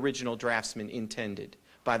what the original draftsman intended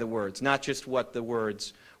by the words, not just what the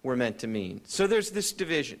words were meant to mean. So there's this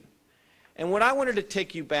division. And what I wanted to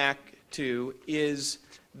take you back to is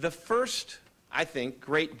the first, I think,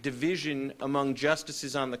 great division among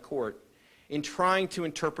justices on the court in trying to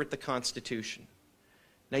interpret the Constitution.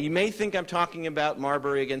 Now, you may think I'm talking about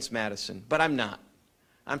Marbury against Madison, but I'm not.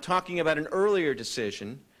 I'm talking about an earlier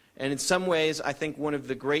decision, and in some ways, I think one of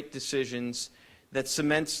the great decisions that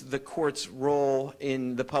cements the court's role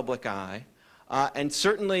in the public eye, and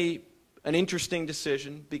certainly an interesting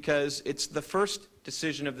decision because it's the first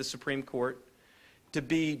decision of the Supreme Court to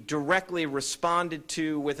be directly responded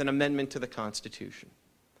to with an amendment to the Constitution.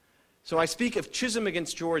 So I speak of Chisholm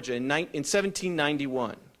against Georgia in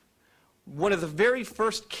 1791, one of the very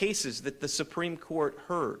first cases that the Supreme Court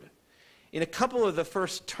heard. In a couple of the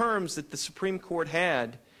first terms that the Supreme Court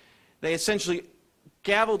had, they essentially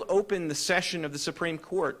gavelled open the session of the Supreme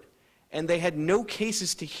Court, and they had no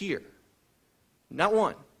cases to hear. Not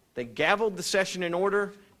one. They gavelled the session in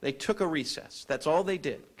order. They took a recess. That's all they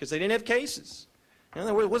did, because they didn't have cases. You know,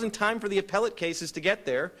 there wasn't time for the appellate cases to get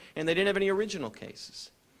there, and they didn't have any original cases.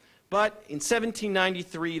 But in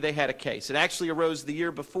 1793, they had a case. It actually arose the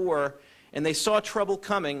year before, and they saw trouble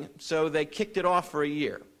coming, so they kicked it off for a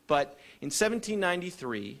year. But in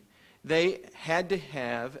 1793, they had to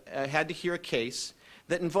hear a case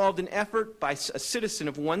that involved an effort by a citizen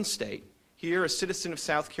of one state, here a citizen of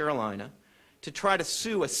South Carolina, to try to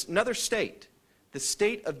sue another state, the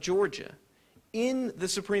state of Georgia, in the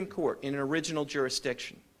Supreme Court in an original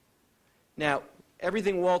jurisdiction. Now,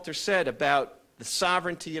 everything Walter said about the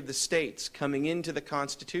sovereignty of the states coming into the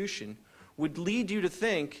Constitution would lead you to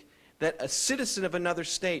think that a citizen of another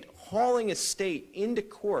state hauling a state into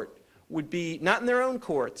court would be, not in their own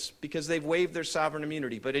courts because they've waived their sovereign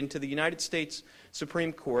immunity, but into the United States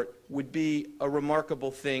Supreme Court would be a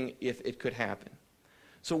remarkable thing if it could happen.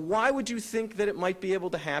 So why would you think that it might be able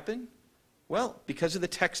to happen? Well, because of the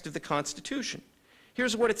text of the Constitution.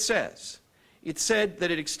 Here's what it says. It said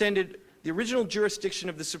that it extended the original jurisdiction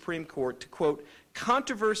of the Supreme Court to, quote,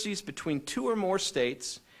 controversies between two or more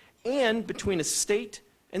states and between a state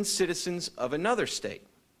and citizens of another state.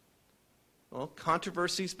 Well,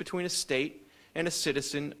 controversies between a state and a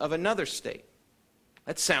citizen of another state.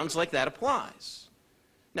 That sounds like that applies.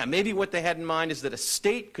 Now, maybe what they had in mind is that a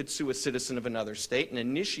state could sue a citizen of another state and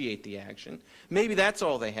initiate the action. Maybe that's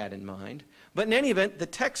all they had in mind. But in any event, the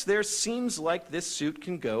text there seems like this suit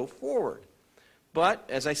can go forward. But,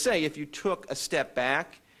 as I say, if you took a step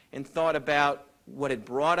back and thought about what had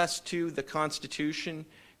brought us to the Constitution,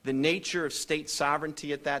 the nature of state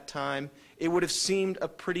sovereignty at that time, it would have seemed a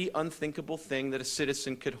pretty unthinkable thing that a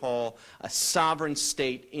citizen could haul a sovereign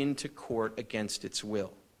state into court against its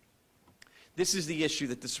will. This is the issue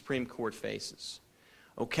that the Supreme Court faces.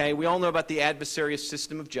 Okay, we all know about the adversarial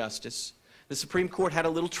system of justice. The Supreme Court had a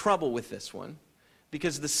little trouble with this one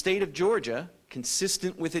because the state of Georgia,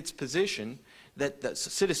 consistent with its position that the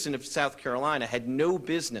citizen of South Carolina had no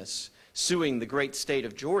business suing the great state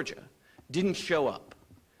of Georgia, didn't show up.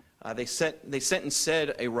 They sent and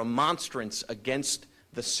said a remonstrance against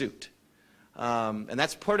the suit. And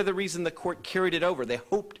that's part of the reason the court carried it over. They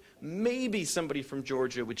hoped maybe somebody from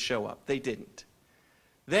Georgia would show up. They didn't.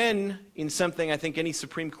 Then, in something I think any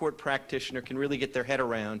Supreme Court practitioner can really get their head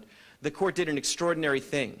around, the court did an extraordinary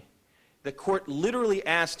thing. The court literally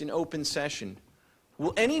asked in open session,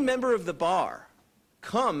 will any member of the bar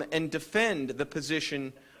come and defend the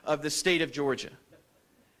position of the state of Georgia?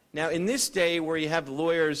 Now, in this day where you have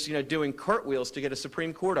lawyers, doing cartwheels to get a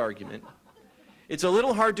Supreme Court argument, it's a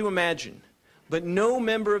little hard to imagine, but no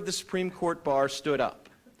member of the Supreme Court bar stood up.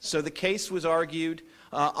 So the case was argued,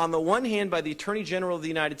 on the one hand, by the Attorney General of the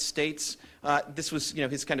United States. This was,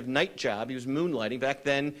 his kind of night job. He was moonlighting. Back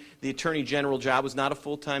then, the Attorney General job was not a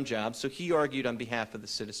full-time job, so he argued on behalf of the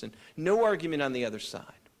citizen. No argument on the other side.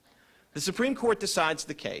 The Supreme Court decides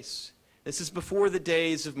the case. This is before the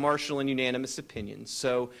days of martial and unanimous opinions,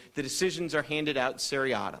 so the decisions are handed out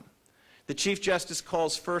seriatim. The Chief Justice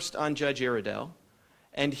calls first on Judge Iredell,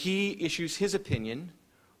 and he issues his opinion,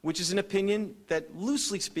 which is an opinion that,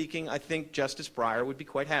 loosely speaking, I think Justice Breyer would be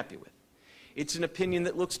quite happy with. It's an opinion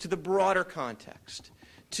that looks to the broader context,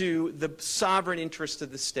 to the sovereign interests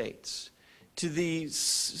of the states, to the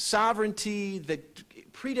sovereignty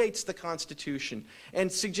that predates the Constitution,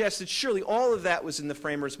 and suggests that surely all of that was in the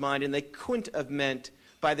framers' mind, and they couldn't have meant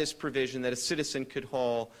by this provision that a citizen could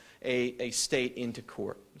haul a state into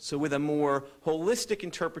court. So with a more holistic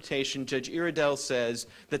interpretation, Judge Iredell says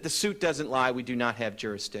that the suit doesn't lie, we do not have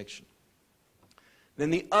jurisdiction.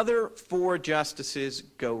 Then the other four justices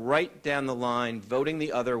go right down the line, voting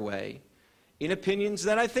the other way, in opinions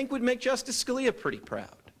that I think would make Justice Scalia pretty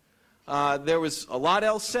proud. There was a lot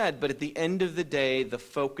else said, but at the end of the day, the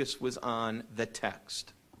focus was on the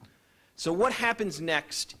text. So what happens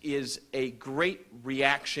next is a great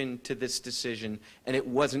reaction to this decision, and it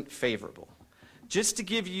wasn't favorable. Just to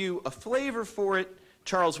give you a flavor for it,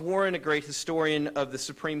 Charles Warren, a great historian of the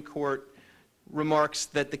Supreme Court, remarks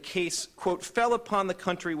that the case, quote, fell upon the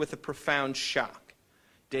country with a profound shock.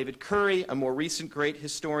 David Curry, a more recent great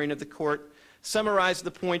historian of the court, summarized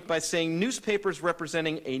the point by saying newspapers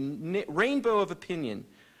representing a rainbow of opinion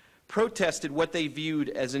protested what they viewed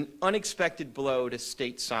as an unexpected blow to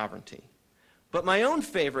state sovereignty. But my own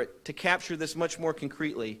favorite, to capture this much more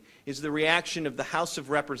concretely, is the reaction of the House of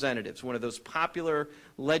Representatives, one of those popular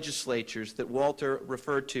legislatures that Walter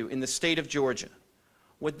referred to in the state of Georgia.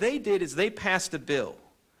 What they did is they passed a bill,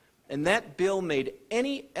 and that bill made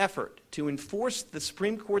any effort to enforce the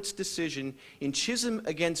Supreme Court's decision in Chisholm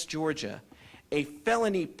against Georgia a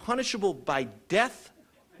felony punishable by death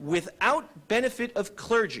without benefit of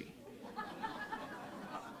clergy.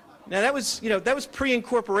 Now that was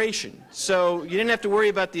pre-incorporation, so you didn't have to worry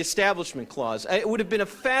about the Establishment Clause. It would have been a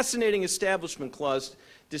fascinating Establishment Clause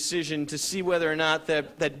decision to see whether or not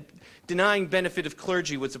that denying benefit of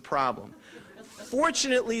clergy was a problem.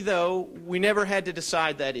 Fortunately, though, we never had to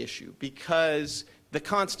decide that issue because The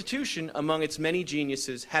Constitution, among its many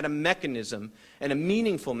geniuses, had a mechanism, and a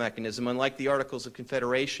meaningful mechanism, unlike the Articles of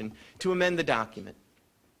Confederation, to amend the document.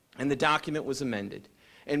 And the document was amended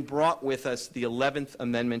and brought with us the 11th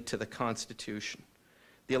Amendment to the Constitution.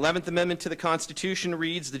 The 11th Amendment to the Constitution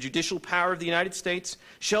reads, "The judicial power of the United States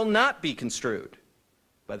shall not be construed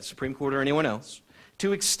by the Supreme Court or anyone else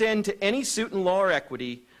to extend to any suit in law or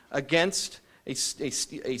equity against a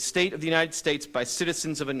state of the United States by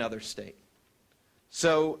citizens of another state."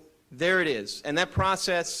 So there it is. And that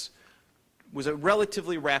process was a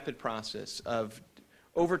relatively rapid process of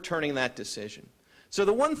overturning that decision. So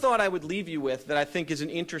the one thought I would leave you with that I think is an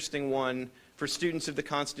interesting one for students of the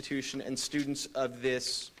Constitution and students of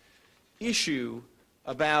this issue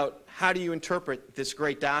about how do you interpret this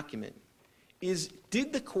great document is,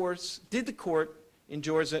 did the court in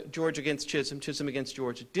George against Chisholm, Chisholm against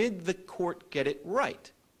Georgia, did the court get it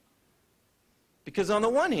right? Because on the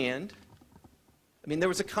one hand, I mean, there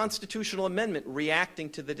was a constitutional amendment reacting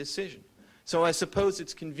to the decision. So I suppose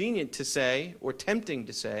it's convenient to say, or tempting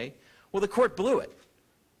to say, well, the court blew it.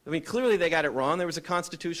 I mean, clearly they got it wrong. There was a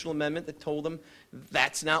constitutional amendment that told them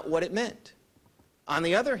that's not what it meant. On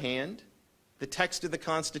the other hand, the text of the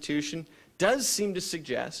Constitution does seem to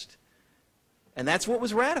suggest, and that's what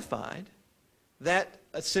was ratified, that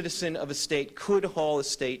a citizen of a state could haul a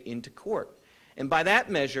state into court. And by that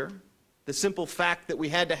measure, the simple fact that we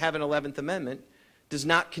had to have an 11th Amendment does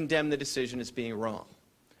not condemn the decision as being wrong.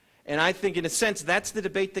 And I think, in a sense, that's the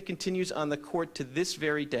debate that continues on the court to this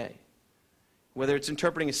very day. Whether it's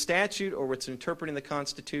interpreting a statute or it's interpreting the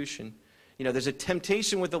Constitution, you know, there's a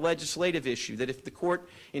temptation with the legislative issue that if the court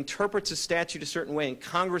interprets a statute a certain way and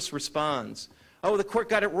Congress responds, oh, the court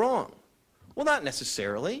got it wrong. Well, not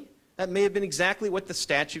necessarily. That may have been exactly what the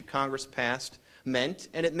statute Congress passed meant,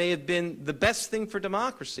 and it may have been the best thing for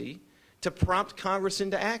democracy to prompt Congress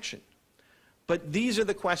into action. But these are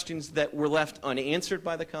the questions that were left unanswered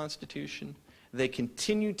by the Constitution. They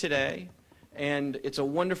continue today, and it's a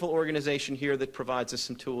wonderful organization here that provides us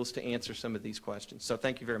some tools to answer some of these questions. So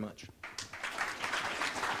thank you very much.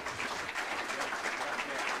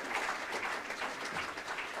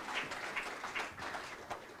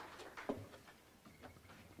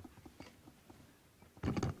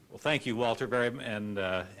 Well, thank you, Walter,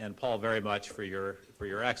 and Paul very much for your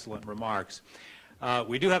excellent remarks.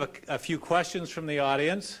 We do have a few questions from the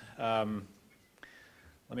audience. Let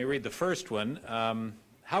me read the first one.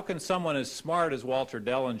 How can someone as smart as Walter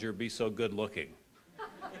Dellinger be so good looking?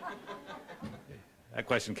 That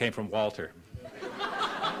question came from Walter.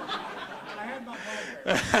 I had my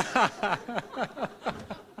moment.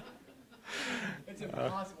 It's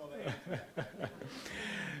impossible to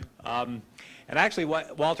answer. And actually,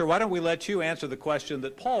 Walter, why don't we let you answer the question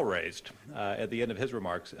that Paul raised at the end of his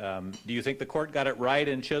remarks. Do you think the court got it right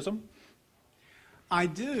in Chisholm? I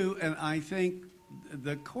do, and I think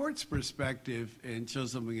the court's perspective in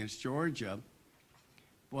Chisholm against Georgia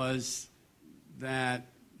was that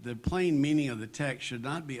the plain meaning of the text should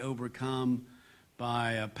not be overcome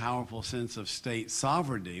by a powerful sense of state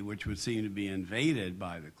sovereignty, which would seem to be invaded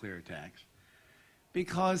by the clear text,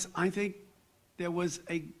 because I think there was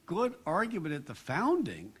a good argument at the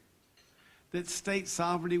founding that state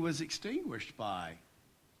sovereignty was extinguished by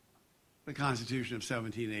the Constitution of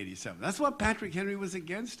 1787. That's what Patrick Henry was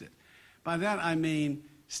against it. By that I mean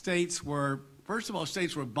states were, first of all,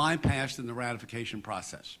 states were bypassed in the ratification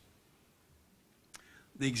process,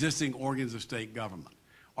 the existing organs of state government.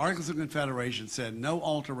 Articles of Confederation said no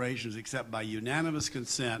alterations except by unanimous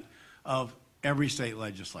consent of every state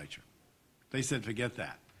legislature. They said forget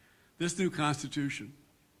that. This new Constitution,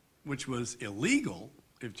 which was illegal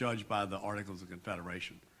if judged by the Articles of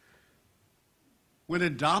Confederation, when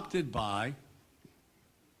adopted by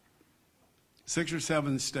 6 or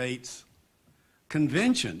 7 states,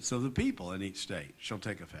 conventions of the people in each state shall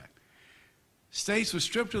take effect. States were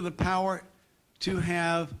stripped of the power to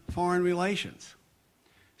have foreign relations.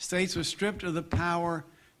 States were stripped of the power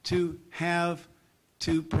to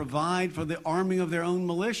provide for the arming of their own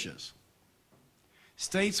militias.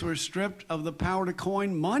 States were stripped of the power to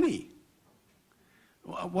coin money.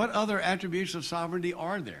 What other attributes of sovereignty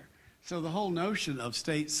are there? So the whole notion of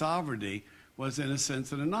state sovereignty was, in a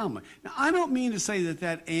sense, an anomaly. Now, I don't mean to say that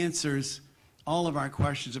that answers all of our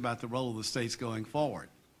questions about the role of the states going forward.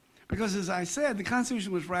 Because, as I said, the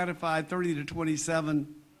Constitution was ratified 30 to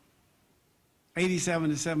 27, 87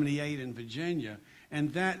 to 78 in Virginia,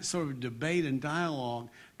 and that sort of debate and dialogue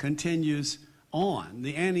continues on.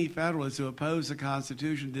 The anti-federalists who opposed the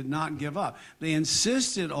Constitution did not give up. They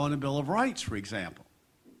insisted on a Bill of Rights, for example.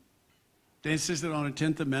 They insisted on a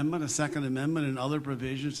 10th Amendment, a 2nd Amendment, and other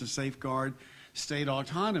provisions to safeguard state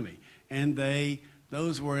autonomy. And they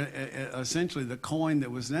Those were essentially the coin that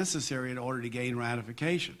was necessary in order to gain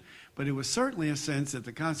ratification. But it was certainly a sense that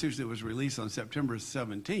the Constitution that was released on September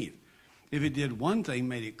 17th, if it did one thing,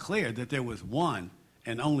 made it clear that there was one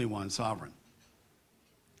and only one sovereign.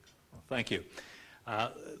 Well, thank you.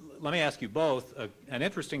 Let me ask you both an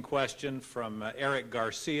interesting question from Eric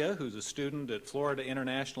Garcia, who's a student at Florida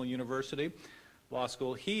International University Law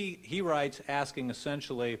School. He writes asking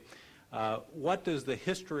essentially, what does the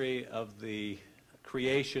history of the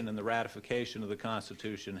creation and the ratification of the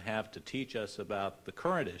Constitution have to teach us about the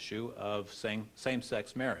current issue of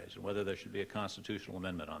same-sex marriage, and whether there should be a constitutional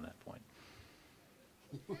amendment on that point?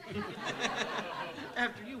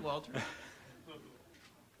 After you, Walter.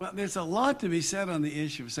 Well, there's a lot to be said on the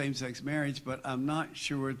issue of same-sex marriage, but I'm not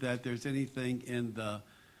sure that there's anything in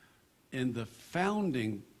the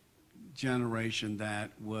founding generation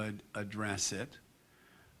that would address it.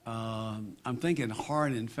 I'm thinking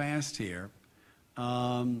hard and fast here.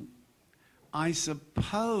 I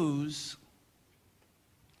suppose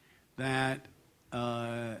that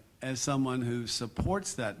as someone who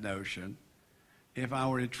supports that notion, if I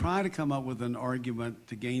were to try to come up with an argument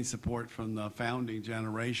to gain support from the founding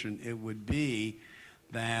generation, it would be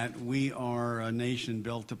that we are a nation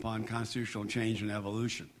built upon constitutional change and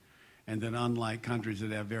evolution, and that unlike countries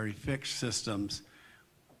that have very fixed systems,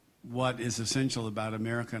 what is essential about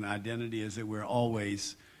American identity is that we're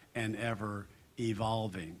always and ever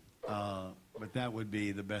evolving. But that would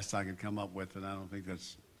be the best I could come up with, and I don't think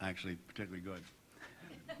that's actually particularly good.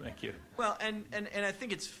 Thank you. Well, and I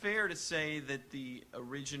think it's fair to say that the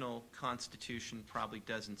original Constitution probably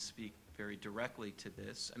doesn't speak very directly to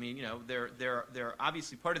this. I mean, you know, there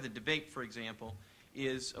obviously part of the debate, for example,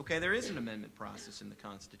 is, okay, there is an amendment process in the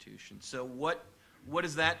Constitution. So what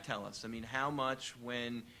does that tell us? I mean, how much,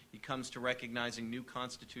 when it comes to recognizing new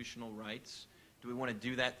constitutional rights, do we want to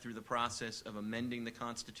do that through the process of amending the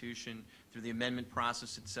Constitution, through the amendment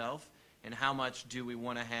process itself? And how much do we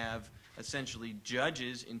want to have essentially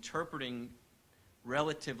judges interpreting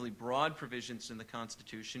relatively broad provisions in the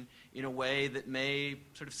Constitution in a way that may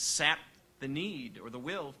sort of sap the need or the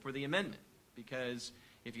will for the amendment? Because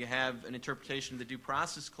if you have an interpretation of the Due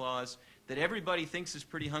Process Clause that everybody thinks is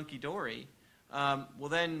pretty hunky-dory, well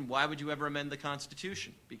then why would you ever amend the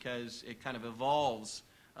Constitution? Because it kind of evolves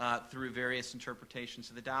through various interpretations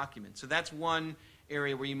of the document. So that's one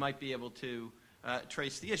area where you might be able to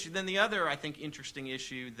trace the issue. Then the other, I think, interesting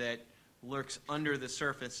issue that lurks under the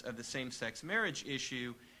surface of the same-sex marriage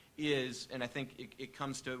issue is, and I think it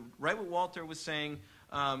comes to right what Walter was saying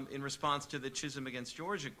in response to the Chisholm against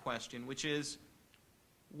Georgia question, which is,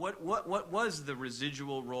 what was the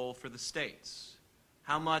residual role for the states?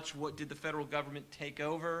 How much did the federal government take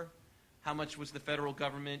over? How much was the federal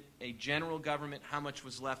government a general government? How much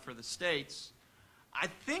was left for the states? I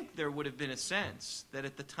think there would have been a sense that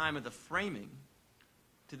at the time of the framing,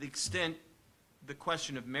 to the extent the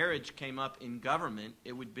question of marriage came up in government,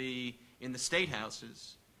 it would be in the state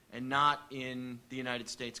houses and not in the United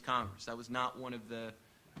States Congress. That was not one of the,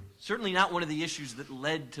 certainly not one of the issues that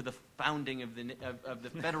led to the founding of the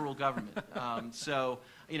federal government. So,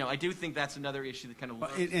 you know, I do think that's another issue that kind of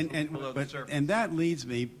lurks below the surface. And that leads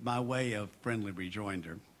me, by way of friendly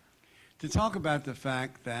rejoinder, to talk about the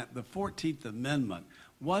fact that the 14th Amendment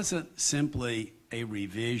wasn't simply a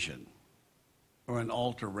revision or an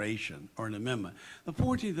alteration or an amendment. The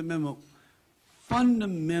 14th Amendment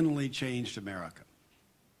fundamentally changed America.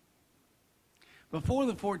 Before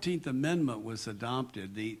the 14th Amendment was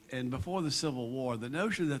adopted, and before the Civil War, the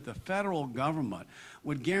notion that the federal government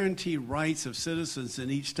would guarantee rights of citizens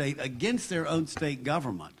in each state against their own state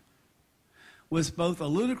government was both a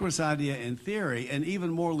ludicrous idea in theory and even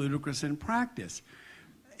more ludicrous in practice.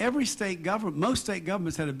 Every state government, most state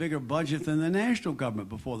governments had a bigger budget than the national government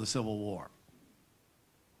before the Civil War.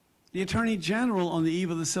 The Attorney General on the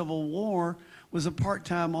eve of the Civil War was a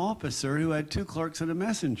part-time officer who had 2 clerks and a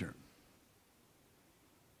messenger.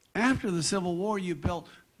 After the Civil War, you built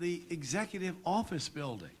the Executive Office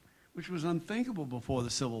Building, which was unthinkable before the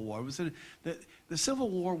Civil War. It was the Civil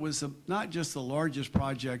War was not just the largest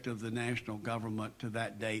project of the national government to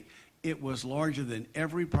that date, it was larger than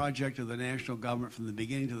every project of the national government from the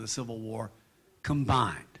beginning to the Civil War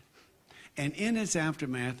combined. And in its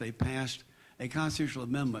aftermath, they passed a constitutional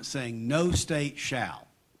amendment saying no state shall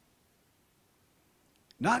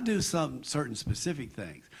not do some certain specific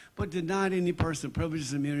things, but denied any person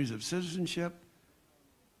privileges and immunities of citizenship,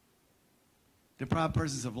 deprive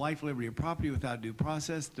persons of life, liberty, or property without due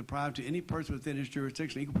process, deprive to any person within his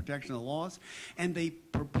jurisdiction equal protection of the laws. And they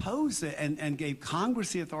proposed it and gave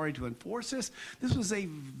Congress the authority to enforce this. This was a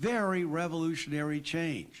very revolutionary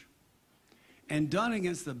change, and done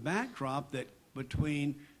against the backdrop that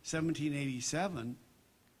between 1787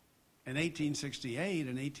 and 1868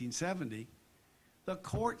 and 1870, the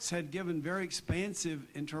courts had given very expansive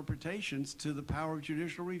interpretations to the power of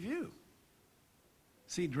judicial review.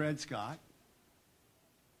 See Dred Scott.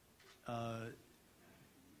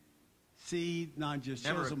 See not just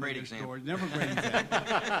Never a Chisholm, great but example. George, never a great example.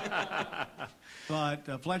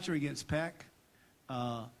 But Fletcher against Peck,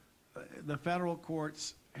 the federal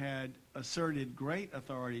courts had asserted great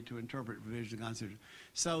authority to interpret provisions of the Constitution.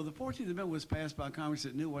 So the 14th Amendment was passed by Congress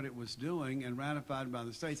that knew what it was doing and ratified by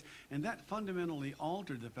the states, and that fundamentally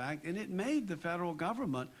altered the fact, and it made the federal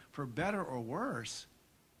government, for better or worse,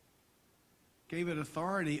 gave it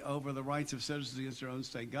authority over the rights of citizens against their own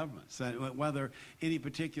state governments. And whether any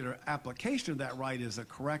particular application of that right is a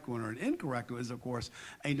correct one or an incorrect one is, of course,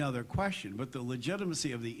 another question. But the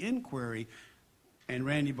legitimacy of the inquiry, and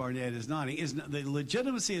Randy Barnett is nodding, the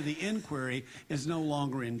legitimacy of the inquiry is no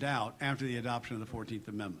longer in doubt after the adoption of the 14th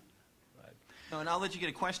Amendment. Right. No, and I'll let you get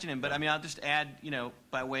a question in, but I mean, I'll just add,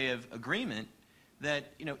 by way of agreement, that,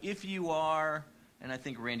 if you are, and I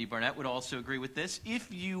think Randy Barnett would also agree with this,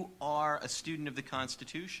 if you are a student of the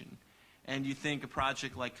Constitution and you think a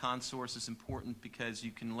project like ConSource is important because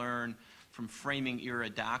you can learn from framing era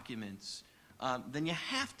documents, then you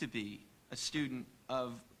have to be a student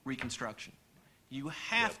of Reconstruction. You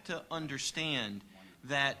have to understand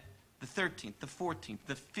that the 13th, the 14th,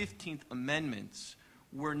 the 15th Amendments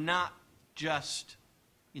were not just,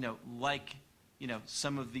 like,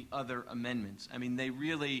 some of the other amendments. I mean, they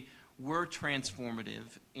really were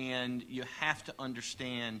transformative, and you have to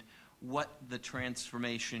understand what the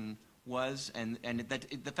transformation was, and that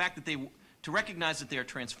the fact that to recognize that they are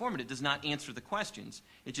transformative does not answer the questions.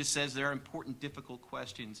 It just says there are important, difficult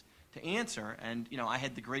questions to answer. And, I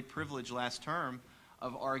had the great privilege last term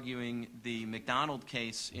of arguing the McDonald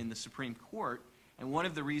case in the Supreme Court, and one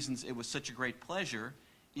of the reasons it was such a great pleasure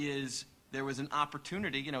is there was an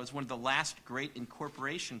opportunity, it was one of the last great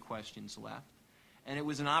incorporation questions left, and it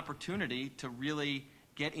was an opportunity to really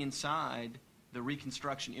get inside the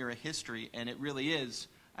Reconstruction era history, and it really is,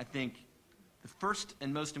 I think, the first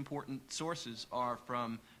and most important sources are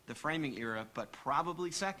from the framing era, but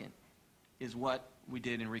probably second is what we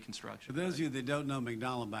did in Reconstruction. For those of you that don't know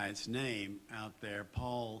McDonald by its name out there,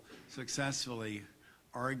 Paul successfully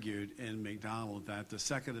argued in McDonald that the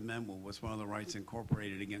Second Amendment was one of the rights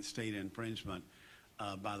incorporated against state infringement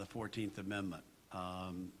by the 14th Amendment,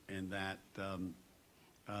 and that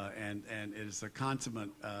and it is a consummate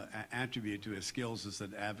attribute to his skills as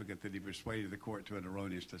an advocate that he persuaded the court to an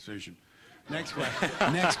erroneous decision. Next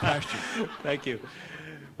question. Next question. Thank you.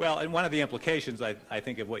 Well, and one of the implications, I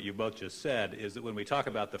think, of what you both just said is that when we talk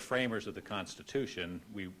about the framers of the Constitution,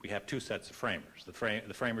 we have two sets of framers, the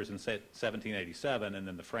framers in 1787 and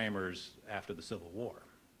then the framers after the Civil War.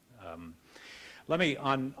 Let me,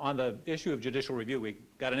 on the issue of judicial review, we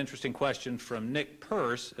got an interesting question from Nick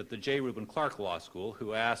Peirce at the J. Reuben Clark Law School,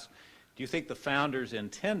 who asked, do you think the founders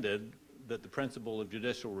intended that the principle of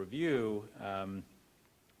judicial review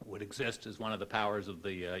would exist as one of the powers of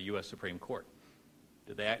the U.S. Supreme Court?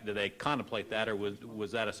 Did they contemplate that, or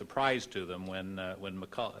was that a surprise to them when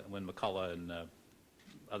McCulloch and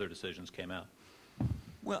other decisions came out?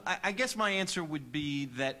 Well, I guess my answer would be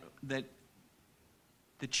that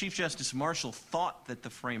the Chief Justice Marshall thought that the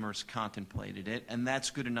framers contemplated it, and that's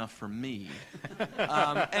good enough for me.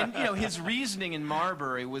 And his reasoning in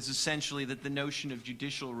Marbury was essentially that the notion of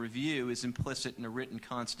judicial review is implicit in a written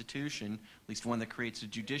constitution, at least one that creates a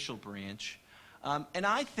judicial branch. And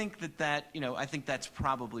I think I think that's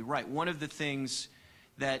probably right. One of the things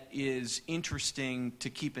that is interesting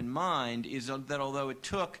to keep in mind is that although it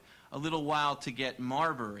took a little while to get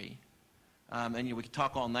Marbury, and we could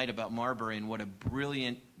talk all night about Marbury and what a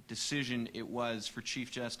brilliant decision it was for Chief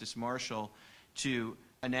Justice Marshall to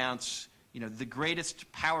announce, the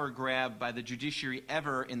greatest power grab by the judiciary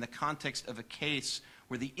ever in the context of a case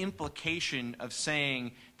where the implication of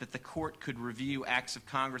saying that the court could review acts of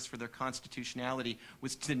Congress for their constitutionality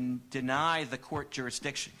was to deny the court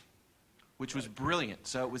jurisdiction, which was brilliant.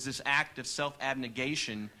 So it was this act of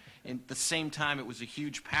self-abnegation. And at the same time, it was a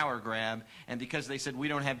huge power grab, and because they said we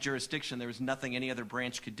don't have jurisdiction, there was nothing any other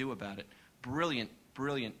branch could do about it. Brilliant,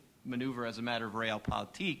 brilliant maneuver as a matter of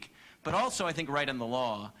realpolitik, but also, I think, right on the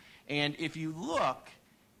law. And if you look,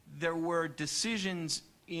 there were decisions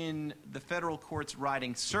in the federal court's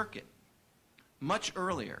riding circuit much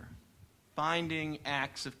earlier, finding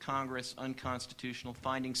acts of Congress unconstitutional,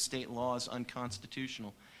 finding state laws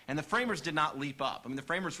unconstitutional. And the framers did not leap up. I mean, the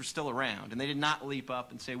framers were still around, and they did not leap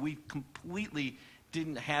up and say, we completely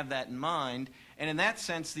didn't have that in mind. And in that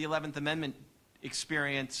sense, the 11th Amendment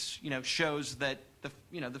experience, shows that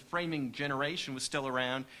the framing generation was still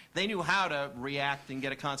around. They knew how to react and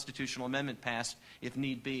get a constitutional amendment passed if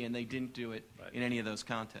need be, and they didn't do it in any of those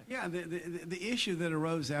contexts. Yeah, the issue that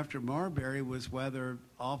arose after Marbury was whether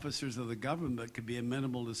officers of the government could be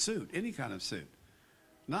amenable to suit, any kind of suit.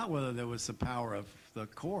 Not whether there was the power of the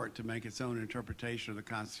court to make its own interpretation of the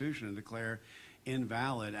Constitution and declare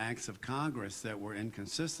invalid acts of Congress that were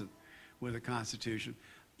inconsistent with the Constitution.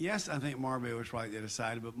 Yes, I think Marbury was rightly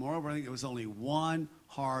decided, but moreover, I think there was only one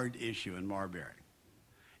hard issue in Marbury,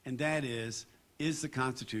 and that is the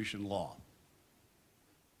Constitution law?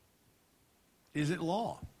 Is it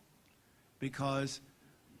law? Because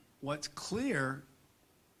what's clear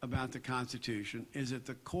about the Constitution is that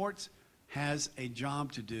the courts has a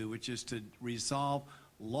job to do, which is to resolve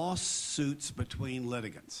lawsuits between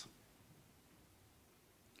litigants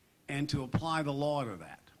and to apply the law to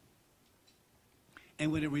that.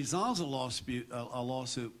 And when it resolves a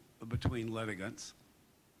lawsuit between litigants,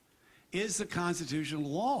 is the Constitution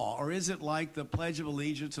law, or is it like the Pledge of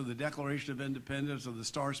Allegiance or the Declaration of Independence or the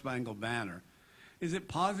Star-Spangled Banner? Is it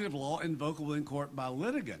positive law invocable in court by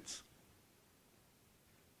litigants?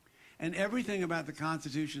 And everything about the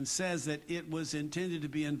Constitution says that it was intended to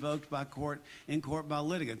be invoked by in court by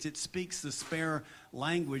litigants. It speaks the spare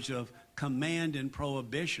language of command and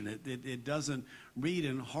prohibition. It doesn't read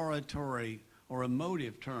in hortatory or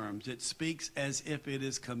emotive terms. It speaks as if it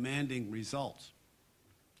is commanding results.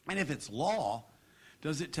 And if it's law,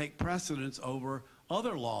 does it take precedence over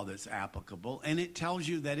other law that's applicable? And it tells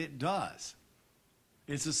you that it does.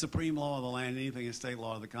 It's the supreme law of the land, anything is state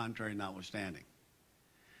law to the contrary notwithstanding.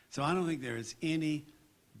 So I don't think there is any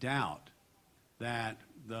doubt that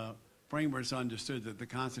the framers understood that the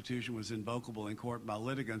Constitution was invocable in court by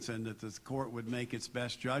litigants and that the court would make its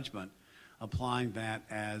best judgment applying that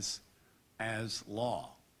as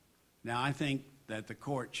law. Now, I think that the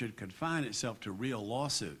court should confine itself to real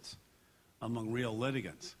lawsuits among real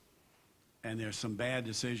litigants. And there's some bad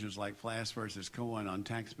decisions like Flass versus Cohen on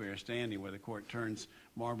taxpayer standing where the court turns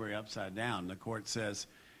Marbury upside down. The court says,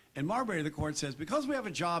 in Marbury, the court says, because we have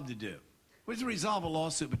a job to do, which is to resolve a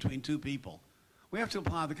lawsuit between two people, we have to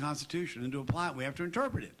apply the Constitution, and to apply it, we have to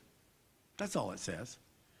interpret it. That's all it says.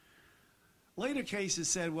 Later cases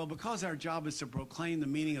said, well, because our job is to proclaim the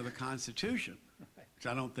meaning of the Constitution, which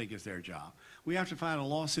I don't think is their job, we have to file a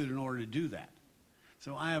lawsuit in order to do that.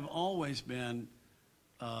 So I have always been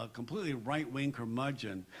completely right-wing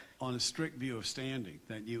curmudgeon on a strict view of standing,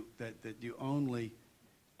 that the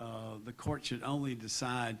court should only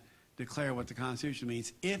declare what the Constitution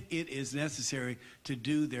means if it is necessary to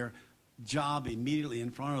do their job immediately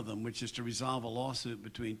in front of them, which is to resolve a lawsuit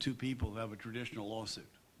between two people who have a traditional lawsuit.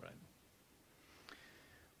 Right.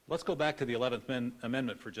 Let's go back to the 11th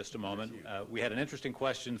Amendment for just a moment. We had an interesting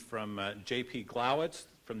question from J.P. Glowitz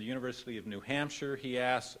from the University of New Hampshire. He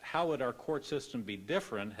asks, how would our court system be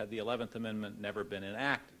different had the 11th Amendment never been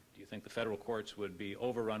enacted? Do you think the federal courts would be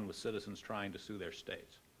overrun with citizens trying to sue their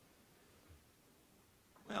states?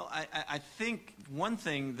 Well, I think one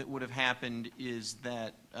thing that would have happened is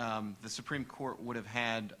that the Supreme Court would have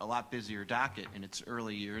had a lot busier docket in its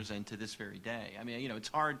early years and to this very day. I mean, you know, it's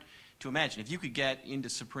hard to imagine. If you could get to the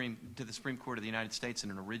Supreme Court of the United States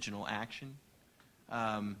in an original action,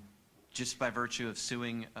 just by virtue of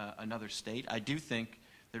suing another state, I do think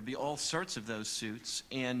there'd be all sorts of those suits,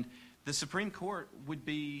 and the Supreme Court would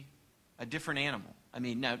be a different animal. I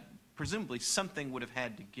mean, now, presumably something would have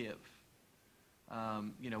had to give.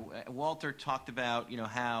 You know, Walter talked about, you know,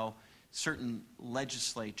 how certain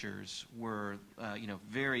legislatures were, you know,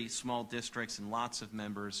 very small districts and lots of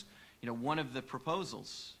members. You know, one of the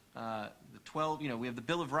proposals, the 12, you know, we have the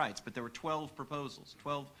Bill of Rights, but there were 12 proposals,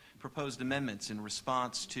 12 proposed amendments in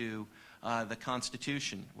response to the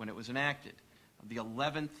Constitution when it was enacted. The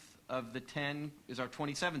 11th of the 10 is our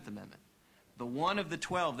 27th Amendment. The one of the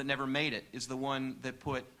 12 that never made it is the one that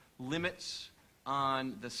put limits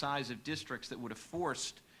on the size of districts that would have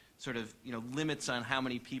forced sort of, you know, limits on how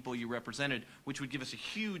many people you represented, which would give us a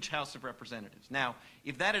huge House of Representatives. Now,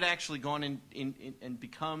 if that had actually gone in and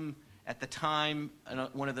become, at the time,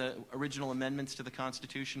 one of the original amendments to the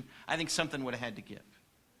Constitution, I think something would have had to give.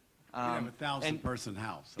 You have a 1,000-person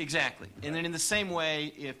House. Exactly. And then in the same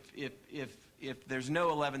way, if there's no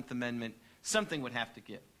 11th Amendment, something would have to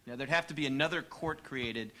give. Now, there'd have to be another court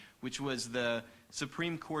created, which was the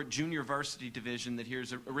Supreme Court Junior Varsity Division that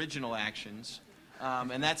hears original actions.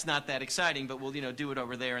 And that's not that exciting, but we'll, you know, do it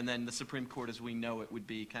over there, and then the Supreme Court as we know it would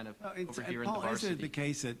be kind of over here in the varsity. Isn't it the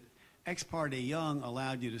case that Ex parte Young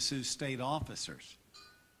allowed you to sue state officers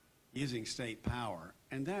using state power?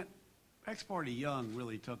 And that Ex parte Young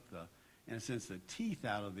really took in a sense, the teeth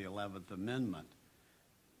out of the 11th Amendment.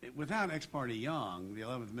 without Ex parte Young, the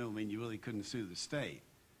 11th Amendment would mean you really couldn't sue the state.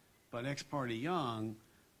 But Ex parte Young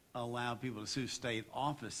allowed people to sue state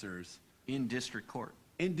officers In district court.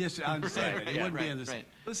 in district. I understand Right, it. It yeah, wouldn't be right, in the. right,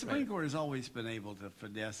 The Supreme Court has always been able to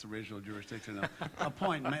finesse original jurisdiction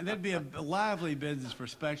appointment. There'd be a lively business for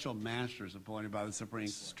special masters appointed by the Supreme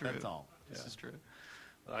Court. true. That's all. This is true.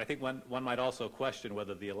 I think one might also question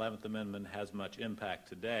whether the 11th Amendment has much impact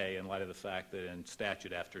today in light of the fact that in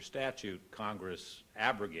statute after statute, Congress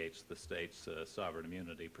abrogates the state's sovereign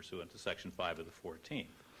immunity pursuant to Section 5 of the 14th.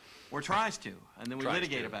 Or tries to, and then we Tries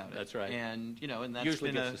litigate to. about it. That's right. And, you know, and that's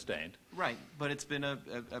Usually been gets a... sustained. Right, but it's been a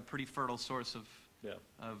pretty fertile source of, Yeah.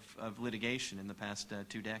 of litigation in the past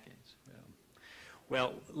 2 decades.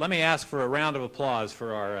 Well, let me ask for a round of applause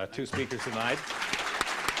for our two speakers tonight.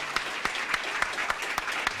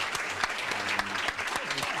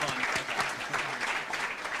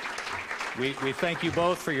 We thank you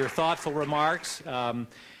both for your thoughtful remarks.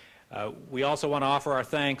 We also want to offer our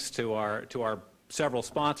thanks to our several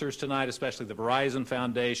sponsors tonight, especially the Verizon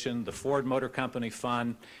Foundation, the Ford Motor Company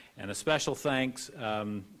Fund, and a special thanks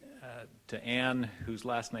to Ann, whose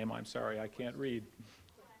last name I'm sorry I can't read,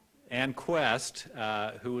 Ann Quest,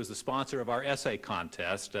 who is the sponsor of our essay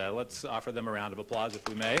contest. Let's offer them a round of applause if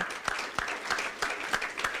we may.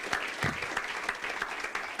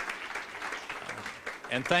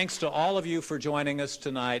 And thanks to all of you for joining us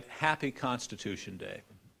tonight. Happy Constitution Day.